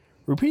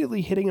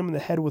repeatedly hitting him in the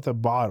head with a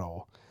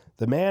bottle.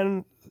 The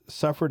man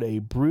suffered a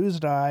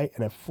bruised eye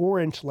and a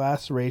 4-inch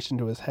laceration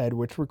to his head,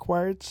 which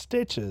required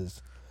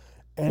stitches.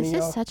 And this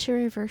is such a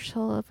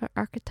reversal of an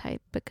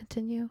archetype, but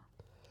continue.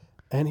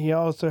 And he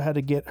also had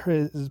to get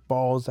his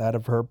balls out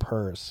of her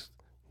purse.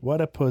 What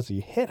a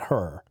pussy. Hit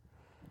her.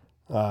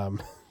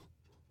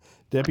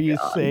 Deputies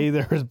say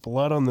there was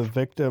blood on the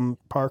victim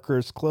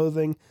Parker's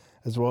clothing,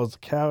 as well as the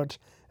couch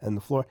and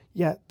the floor.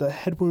 Yeah, the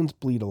head wounds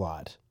bleed a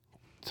lot.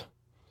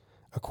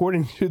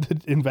 According to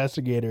the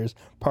investigators,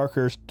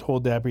 Parkhurst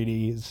told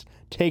deputies,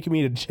 "Take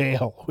me to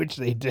jail," which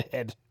they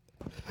did.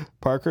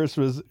 Parkhurst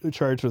was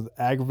charged with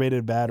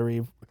aggravated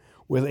battery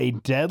with a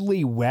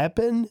deadly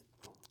weapon.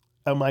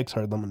 A Mike's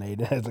Hard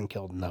Lemonade hasn't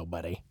killed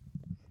nobody.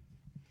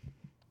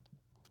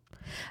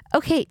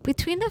 Okay,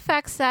 between the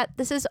facts that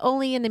this is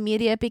only in the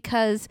media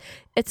because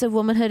it's a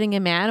woman hitting a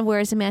man,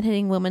 whereas a man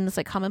hitting a woman is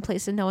like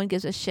commonplace and no one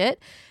gives a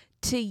shit,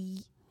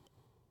 to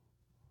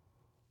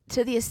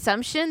the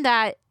assumption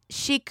that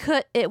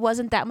it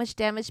wasn't that much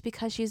damage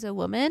because she's a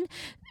woman,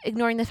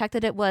 ignoring the fact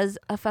that it was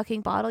a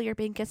fucking bottle you're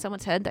being at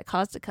someone's head that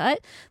caused a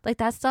cut. Like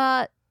that's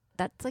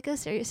like a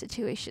serious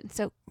situation.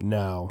 So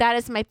no, that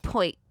is my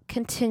point.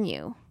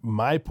 Continue.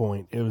 My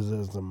point, it was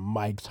a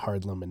Mike's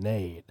Hard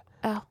Lemonade.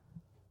 Oh,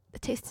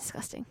 it tastes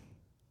disgusting.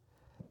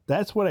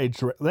 That's what I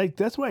drank.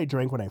 That's what I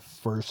drank when I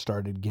first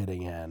started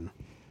getting in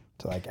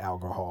to like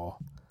alcohol.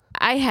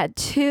 I had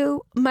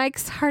 2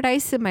 Mike's Hard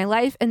Ice in my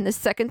life, and the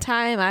second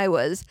time I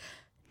was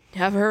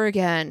never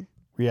again.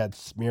 We had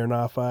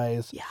Smirnoff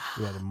Ice. Yeah.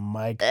 We had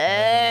Mike's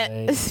Hard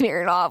Lemonade.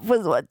 Smirnoff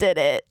was what did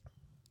it.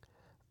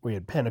 We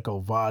had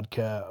Pinnacle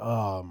Vodka.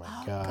 Oh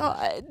my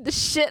God, the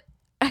shit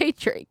I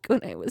drank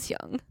when I was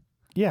young.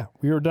 Yeah,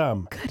 we were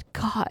dumb. Good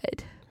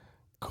God.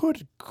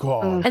 Good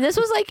God. And this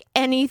was like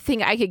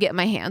anything I could get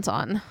my hands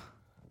on.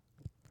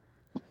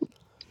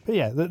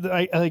 yeah,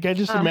 I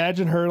just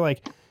imagine her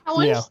like, I you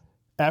know, once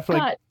after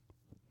got,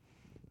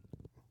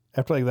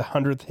 like the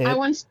 100th hit. I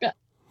once got,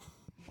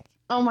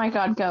 oh my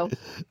God, go.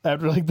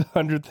 After like the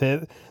 100th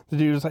hit, the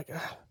dude was like,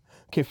 "Ah,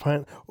 okay,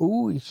 fine.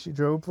 Ooh, she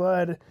drew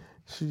blood.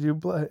 She drew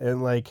blood,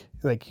 and like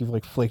he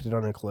like flicked it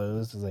on her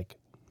clothes. It's like,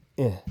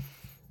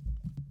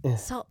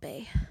 Salt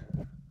Bay.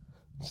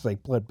 it's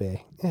like blood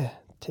bay. Yeah,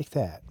 take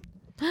that.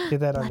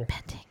 Get that on Blood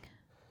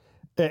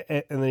your.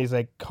 bending. And then he's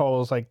like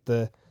calls like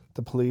the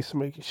police.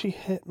 And like, she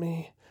hit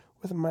me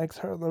with Mike's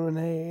Hard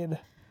Lemonade.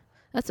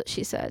 That's what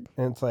she said.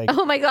 And it's like,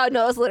 Oh my God,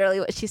 no, that's literally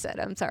what she said.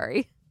 I'm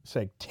sorry. it's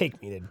like,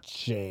 take me to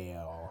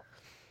jail.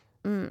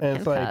 And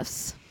it's like,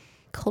 Handcuffs.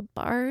 Cold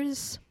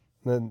bars.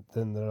 then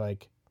they're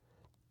like,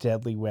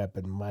 deadly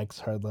weapon, Mike's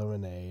Hard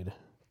Lemonade.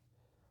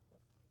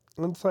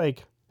 And it's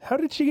like, how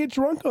did she get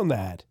drunk on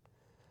that?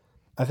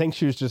 I think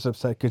she was just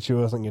upset because she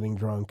wasn't getting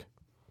drunk.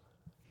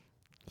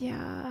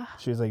 Yeah.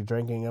 She was like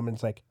drinking them, and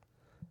it's like,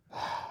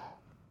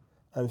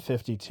 I'm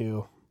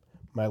 52.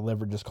 My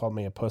liver just called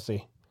me a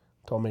pussy.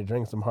 Told me to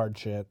drink some hard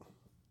shit.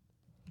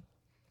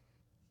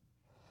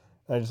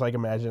 I just like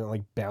imagine it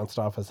like bounced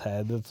off his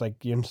head. It's like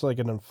just like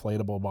an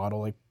inflatable bottle,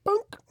 like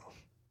bunk.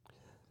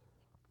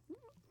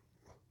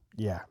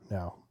 Yeah,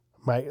 no.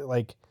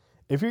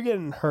 If you're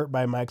getting hurt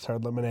by Mike's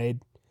Hard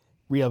Lemonade,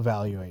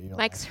 reevaluate your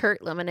Mike's life.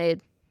 Hurt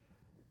Lemonade.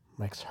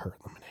 Mike's Hurt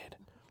Lemonade.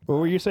 What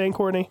were you saying,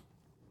 Courtney?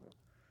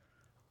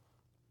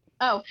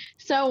 Oh,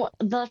 so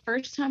the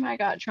first time I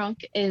got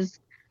drunk is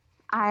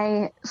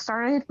I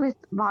started with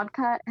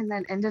vodka and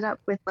then ended up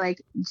with like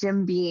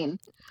Jim Beam,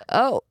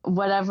 Oh.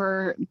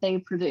 whatever they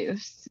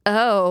produce.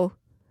 Oh.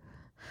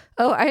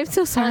 Oh, I'm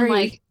so And sorry.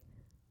 like,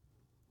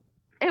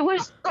 it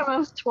was the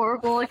most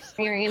horrible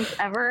experience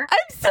ever. I'm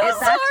so And that's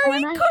sorry,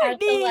 when I had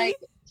to Courtney. like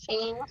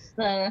change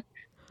the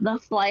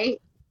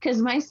flight because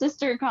my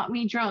sister got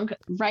me drunk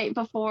right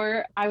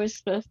before I was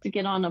supposed to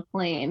get on a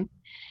plane.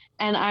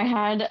 And I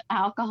had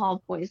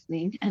alcohol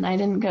poisoning, and I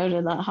didn't go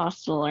to the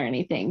hospital or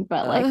anything,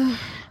 but like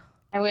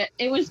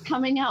it was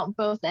coming out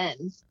both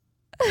ends.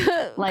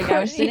 Like I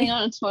was sitting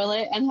on a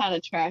toilet and had a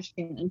trash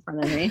can in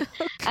front of me.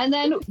 And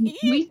then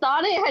we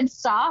thought it had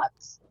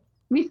stopped.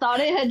 And so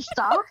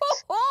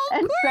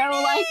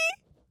like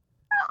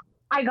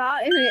I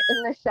got in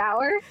the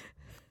shower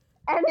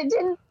and it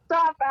didn't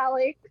stop,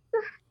 Alex.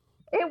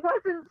 It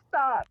wasn't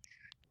stopped.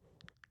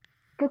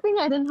 Good thing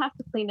I didn't have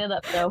to clean it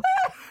up though.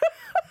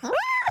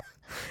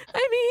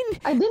 I mean,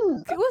 I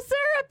didn't. was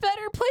there a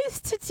better place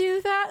to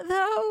do that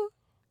though?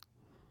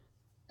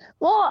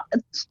 Well,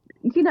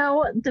 you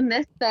know, the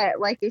myth that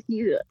like if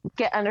you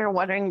get under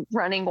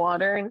running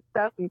water and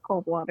stuff and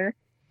cold water,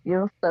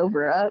 you'll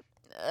sober up.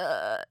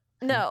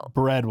 No.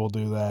 Bread will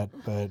do that,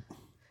 but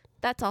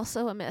That's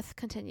also a myth.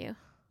 Continue.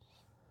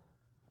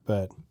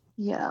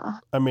 Yeah.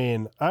 I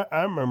mean,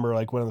 I remember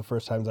like one of the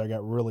first times I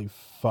got really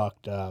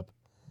fucked up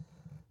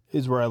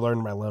is where I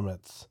learned my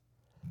limits.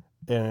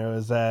 And it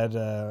was at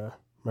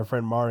my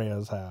friend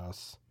Mario's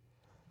house.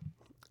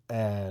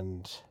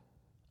 And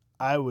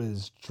I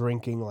was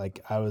drinking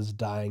like I was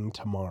dying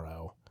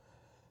tomorrow.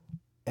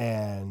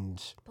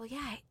 And Well,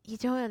 yeah, you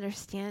don't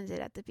understand it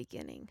at the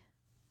beginning.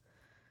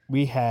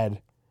 we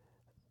had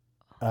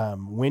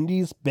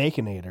Wendy's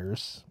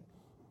Baconators.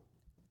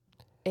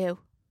 Ew.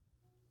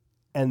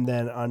 And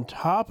then on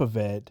top of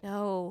it,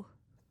 No.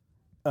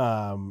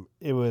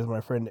 it was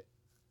my friend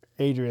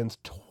Adrian's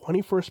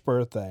 21st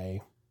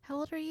birthday. How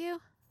old are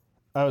you?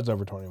 I was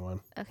over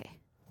 21. Okay.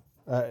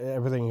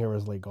 Everything here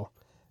was legal.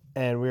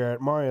 And we were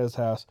at Mario's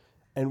house,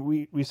 and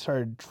we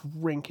started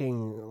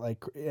drinking,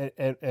 like,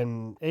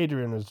 and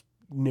Adrian was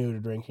new to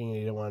drinking, and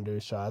he didn't want to do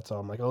his shots, so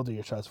I'm like, I'll do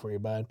your shots for you,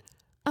 bud.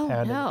 Oh,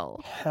 no.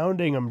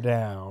 Pounding them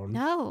down.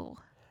 No.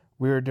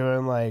 We were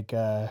doing, like,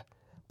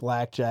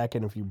 blackjack,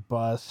 and if you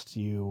bust,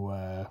 you...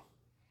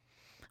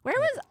 Where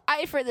was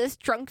I for this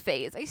drunk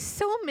phase? I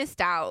so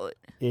missed out.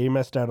 Yeah, you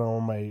missed out on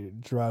all my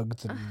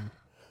drugs and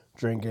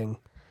drinking.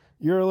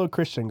 You're a little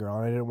Christian girl,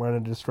 and I didn't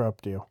want to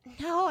disrupt you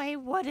No, I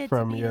wanted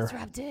From to be your-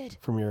 disrupted.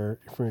 from your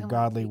I wanted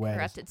godly to be ways.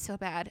 corrupted so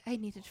bad. I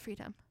needed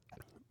freedom.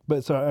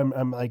 But so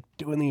I'm like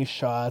doing these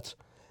shots,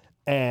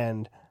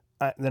 and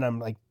then I'm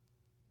like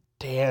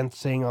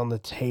dancing on the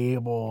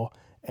table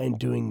and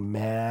doing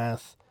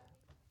math,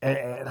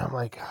 and I'm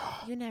like,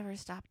 You never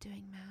stop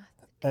doing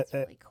math. It's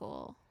really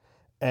cool.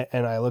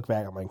 and I look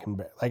back,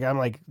 I'm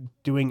like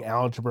doing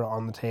algebra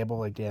on the table,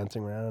 like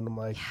dancing around, and I'm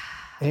like,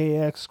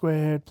 ax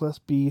squared plus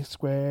b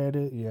squared,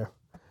 yeah.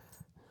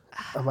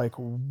 I'm like,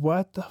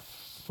 what the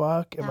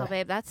fuck am No, I?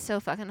 babe, that's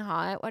so fucking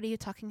hot. What are you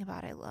talking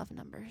about? I love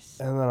numbers.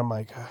 And then I'm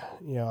like,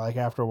 like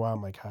after a while,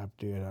 I'm like,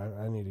 dude,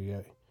 I need to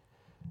get,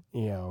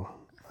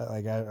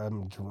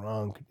 I'm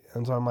drunk.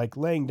 And so I'm like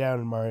laying down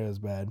in Mario's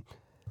bed,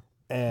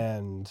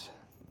 and,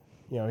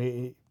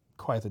 he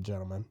quite the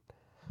gentleman.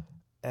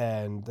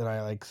 And then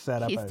I like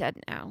set up. He's dead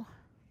now.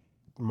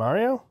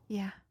 Mario?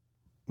 Yeah.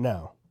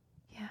 No,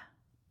 Yeah.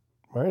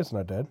 Mario's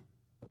not dead.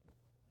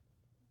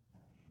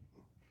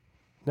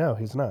 No,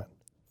 he's not.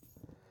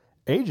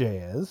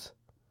 AJ is.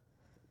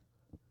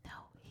 No,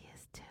 he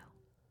is too.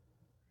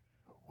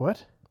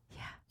 What?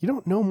 Yeah. You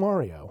don't know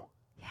Mario.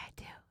 Yeah, I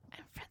do.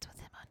 I'm friends with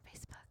him on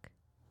Facebook.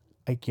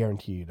 I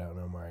guarantee you don't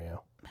know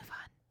Mario. Move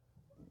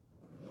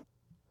on.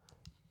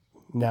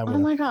 Now I'm Oh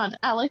gonna, my god,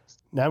 Alex.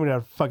 now I'm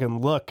gonna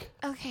fucking look.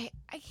 Okay,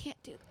 I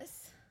can't do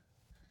this.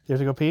 You have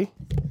to go pee.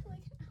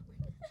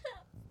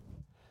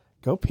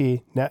 Go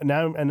pee. Now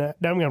I'm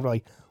gonna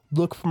like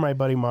look for my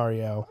buddy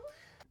Mario.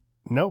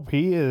 Nope,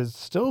 he is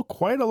still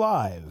quite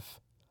alive.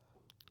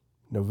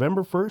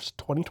 November 1st,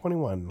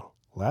 2021.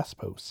 Last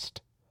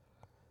post.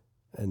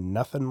 And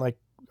nothing like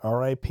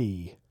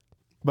R.I.P.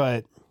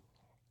 But,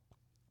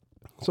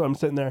 so I'm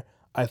sitting there.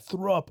 I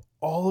throw up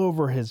all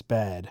over his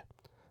bed.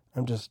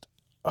 I'm just,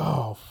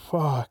 oh,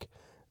 fuck.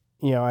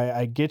 You know,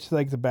 I get to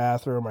like the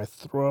bathroom. I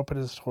throw up in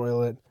his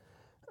toilet.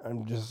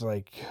 I'm just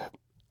like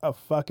a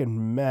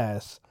fucking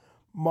mess.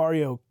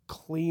 Mario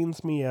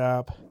cleans me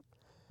up,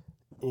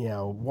 you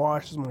know,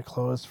 washes my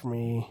clothes for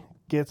me,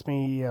 gets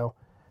me, you know,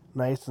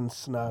 nice and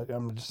snug.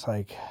 I'm just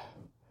like,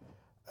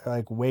 I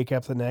like wake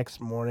up the next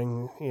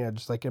morning, you know,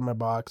 just like in my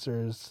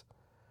boxers,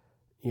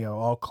 you know,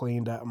 all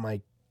cleaned up. I'm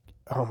like,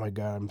 oh my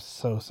God, I'm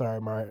so sorry,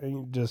 Mario.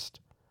 I'm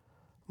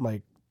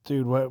like,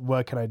 dude,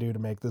 what can I do to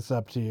make this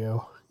up to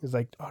you? He's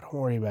like, oh, don't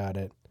worry about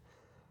it.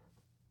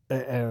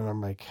 And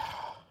I'm like,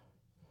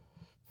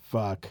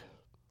 fuck.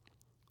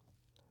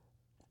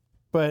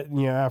 But,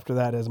 you know, after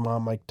that, his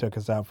mom, like, took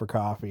us out for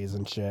coffees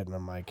and shit, and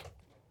I'm like,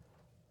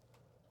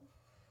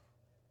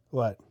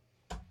 what?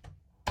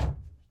 Are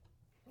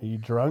you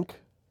drunk?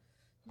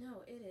 No,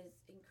 it is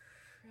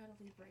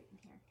incredibly bright in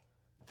here.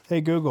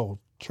 Hey,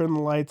 Google, turn the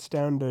lights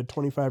down to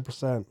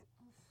 25%.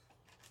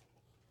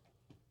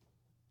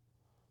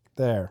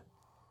 There.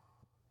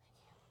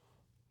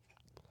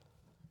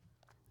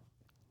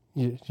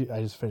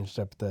 I just finished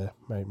up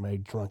my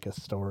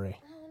drunkest story.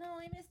 Oh no,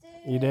 I missed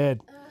it. You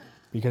did,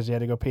 because you had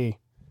to go pee.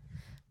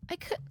 I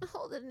couldn't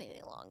hold it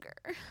any longer.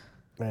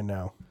 I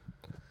know.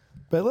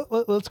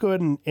 But let's go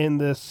ahead and end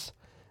this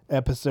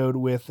episode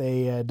with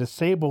a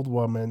disabled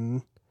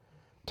woman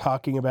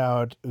talking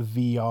about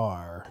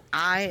VR.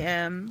 I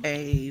am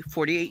a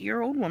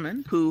 48-year-old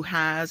woman who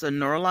has a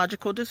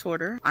neurological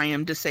disorder. I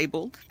am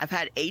disabled. I've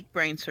had 8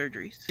 brain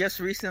surgeries. Just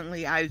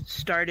recently, I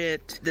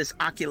started this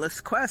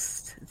Oculus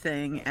Quest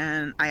thing,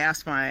 and I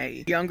asked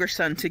my younger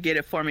son to get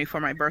it for me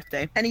for my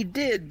birthday. And he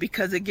did,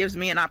 because it gives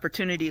me an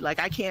opportunity. Like,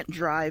 I can't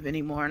drive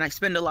anymore, and I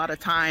spend a lot of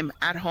time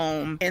at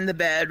home in the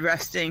bed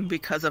resting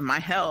because of my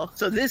health.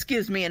 So this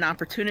gives me an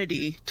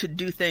opportunity to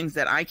do things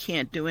that I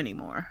can't do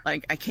anymore.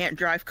 Like, I can't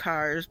drive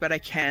cars, but I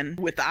can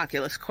with the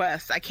Oculus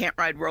Quest. I can't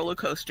ride roller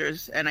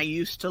coasters, and I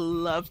used to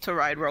love to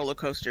ride roller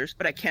coasters,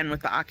 but I can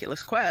with the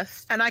Oculus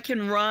Quest. And I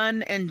can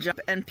run and jump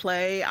and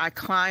play. I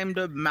climbed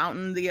a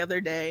mountain the other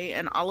day,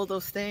 and all of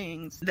those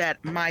things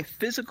that my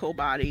physical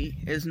body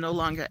is no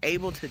longer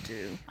able to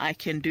do, I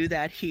can do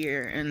that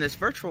here in this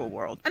virtual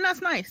world. And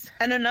that's nice.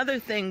 And another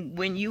thing,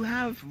 when you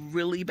have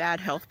really bad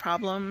health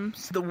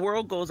problems, the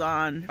world goes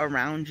on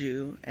around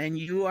you, and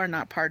you are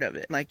not part of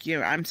it. Like,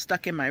 I'm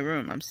stuck in my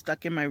room. I'm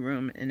stuck in my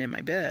room and in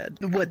my bed.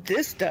 What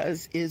this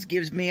does is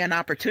gives me an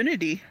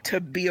opportunity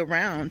to be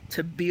around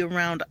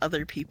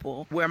other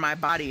people where my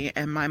body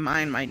and my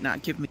mind might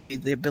not give me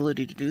the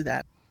ability to do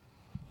that.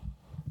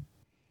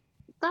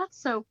 That's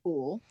so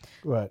cool.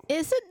 What?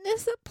 Isn't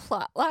this a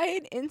plot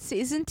line in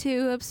season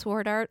 2 of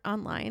Sword Art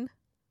Online?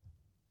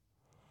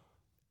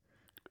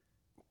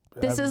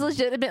 This is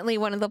legitimately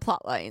one of the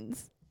plot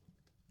lines.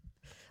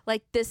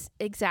 Like this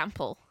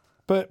example.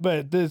 But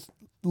this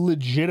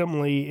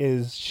legitimately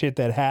is shit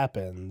that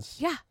happens.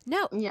 Yeah,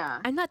 no. Yeah.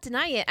 I'm not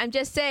denying it. I'm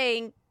just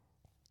saying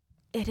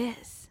it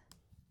is.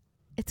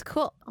 It's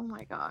cool. Oh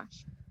my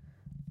gosh.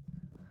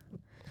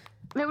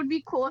 It would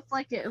be cool if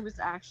like it was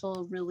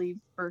actual really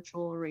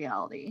virtual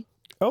reality.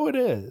 Oh, it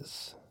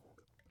is.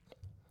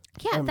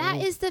 Yeah, I that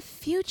mean- is the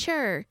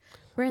future.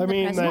 We're in I the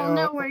mean, present. Well,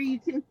 no, where you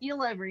can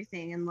feel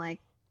everything and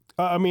like.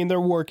 I mean, they're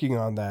working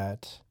on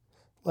that.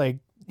 Like,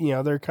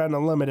 they're kind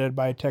of limited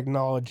by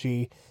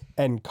technology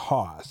and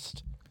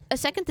cost. A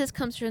second this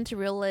comes into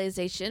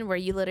realization where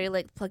you literally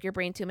like plug your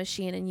brain to a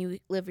machine and you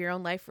live your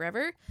own life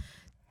forever,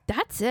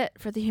 that's it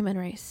for the human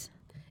race.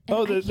 And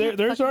Oh, I can't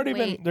there's fucking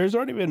wait. there's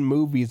already been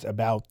movies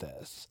about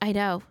this. I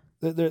know.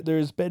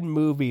 There's been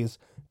movies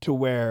to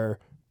where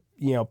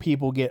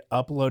people get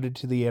uploaded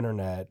to the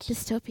internet,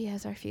 Dystopia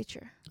is our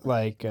future.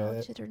 like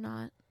Acknowledge it or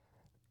not.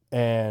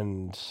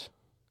 and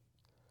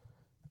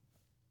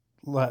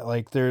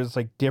like there's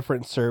like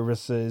different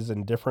services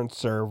and different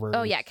servers.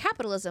 Oh yeah,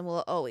 capitalism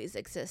will always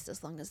exist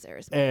as long as there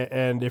is.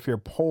 And if you're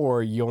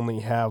poor, you only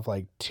have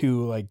like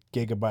 2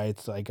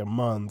 gigabytes like a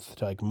month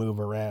to like move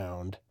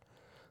around.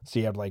 So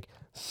you have to like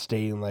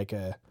stay in like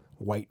a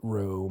white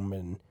room,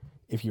 and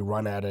if you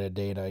run out of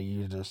data,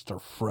 you just are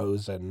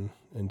frozen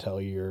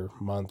until your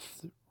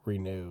month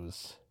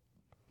renews.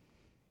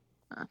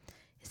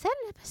 Is that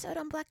an episode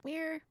on Black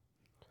Mirror?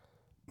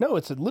 No,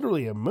 it's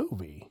literally a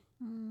movie.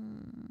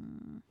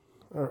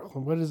 Or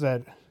what is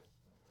that?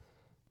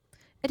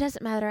 It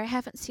doesn't matter. I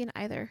haven't seen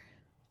either.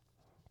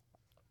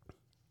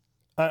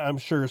 I'm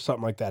sure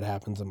something like that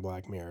happens in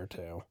Black Mirror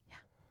too.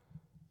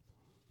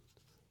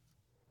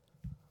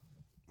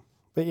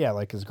 But yeah,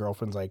 like his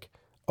girlfriend's like,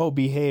 oh,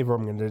 behave or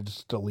I'm going to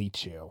just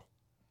delete you.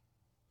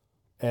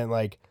 And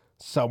like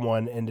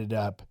someone ended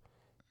up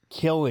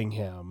killing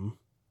him.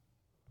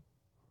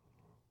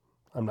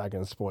 I'm not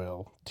going to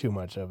spoil too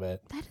much of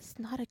it. That is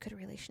not a good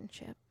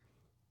relationship.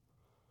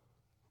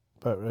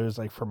 But it was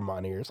like for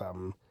money or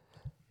something.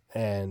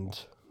 And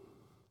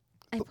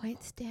I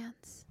point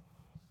stance.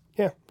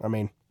 yeah, I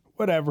mean,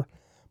 whatever.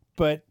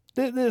 But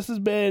this has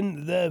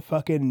been the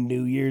fucking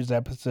New Year's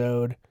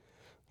episode.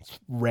 It's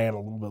ran a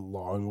little bit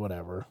long,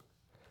 whatever.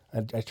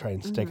 I try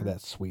and stick at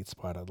that sweet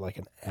spot of like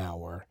an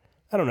hour.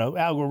 I don't know,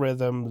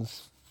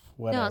 algorithms,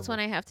 whatever. No, it's when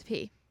I have to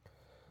pee.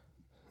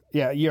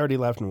 Yeah, you already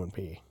left and went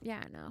pee.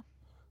 Yeah, I know.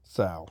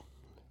 So.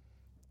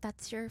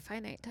 That's your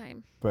finite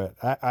time. But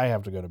I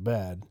have to go to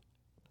bed.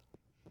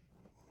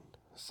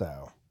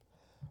 So.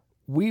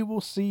 We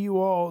will see you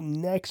all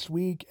next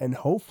week, and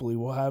hopefully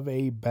we'll have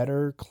a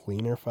better,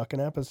 cleaner fucking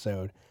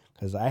episode,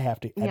 because I have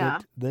to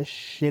edit the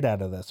shit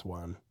out of this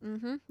one.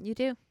 Mm-hmm. You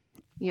do.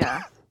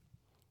 Yeah.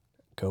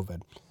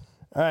 COVID.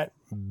 All right.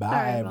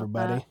 Bye,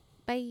 everybody.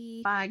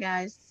 Bye. Bye,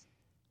 guys.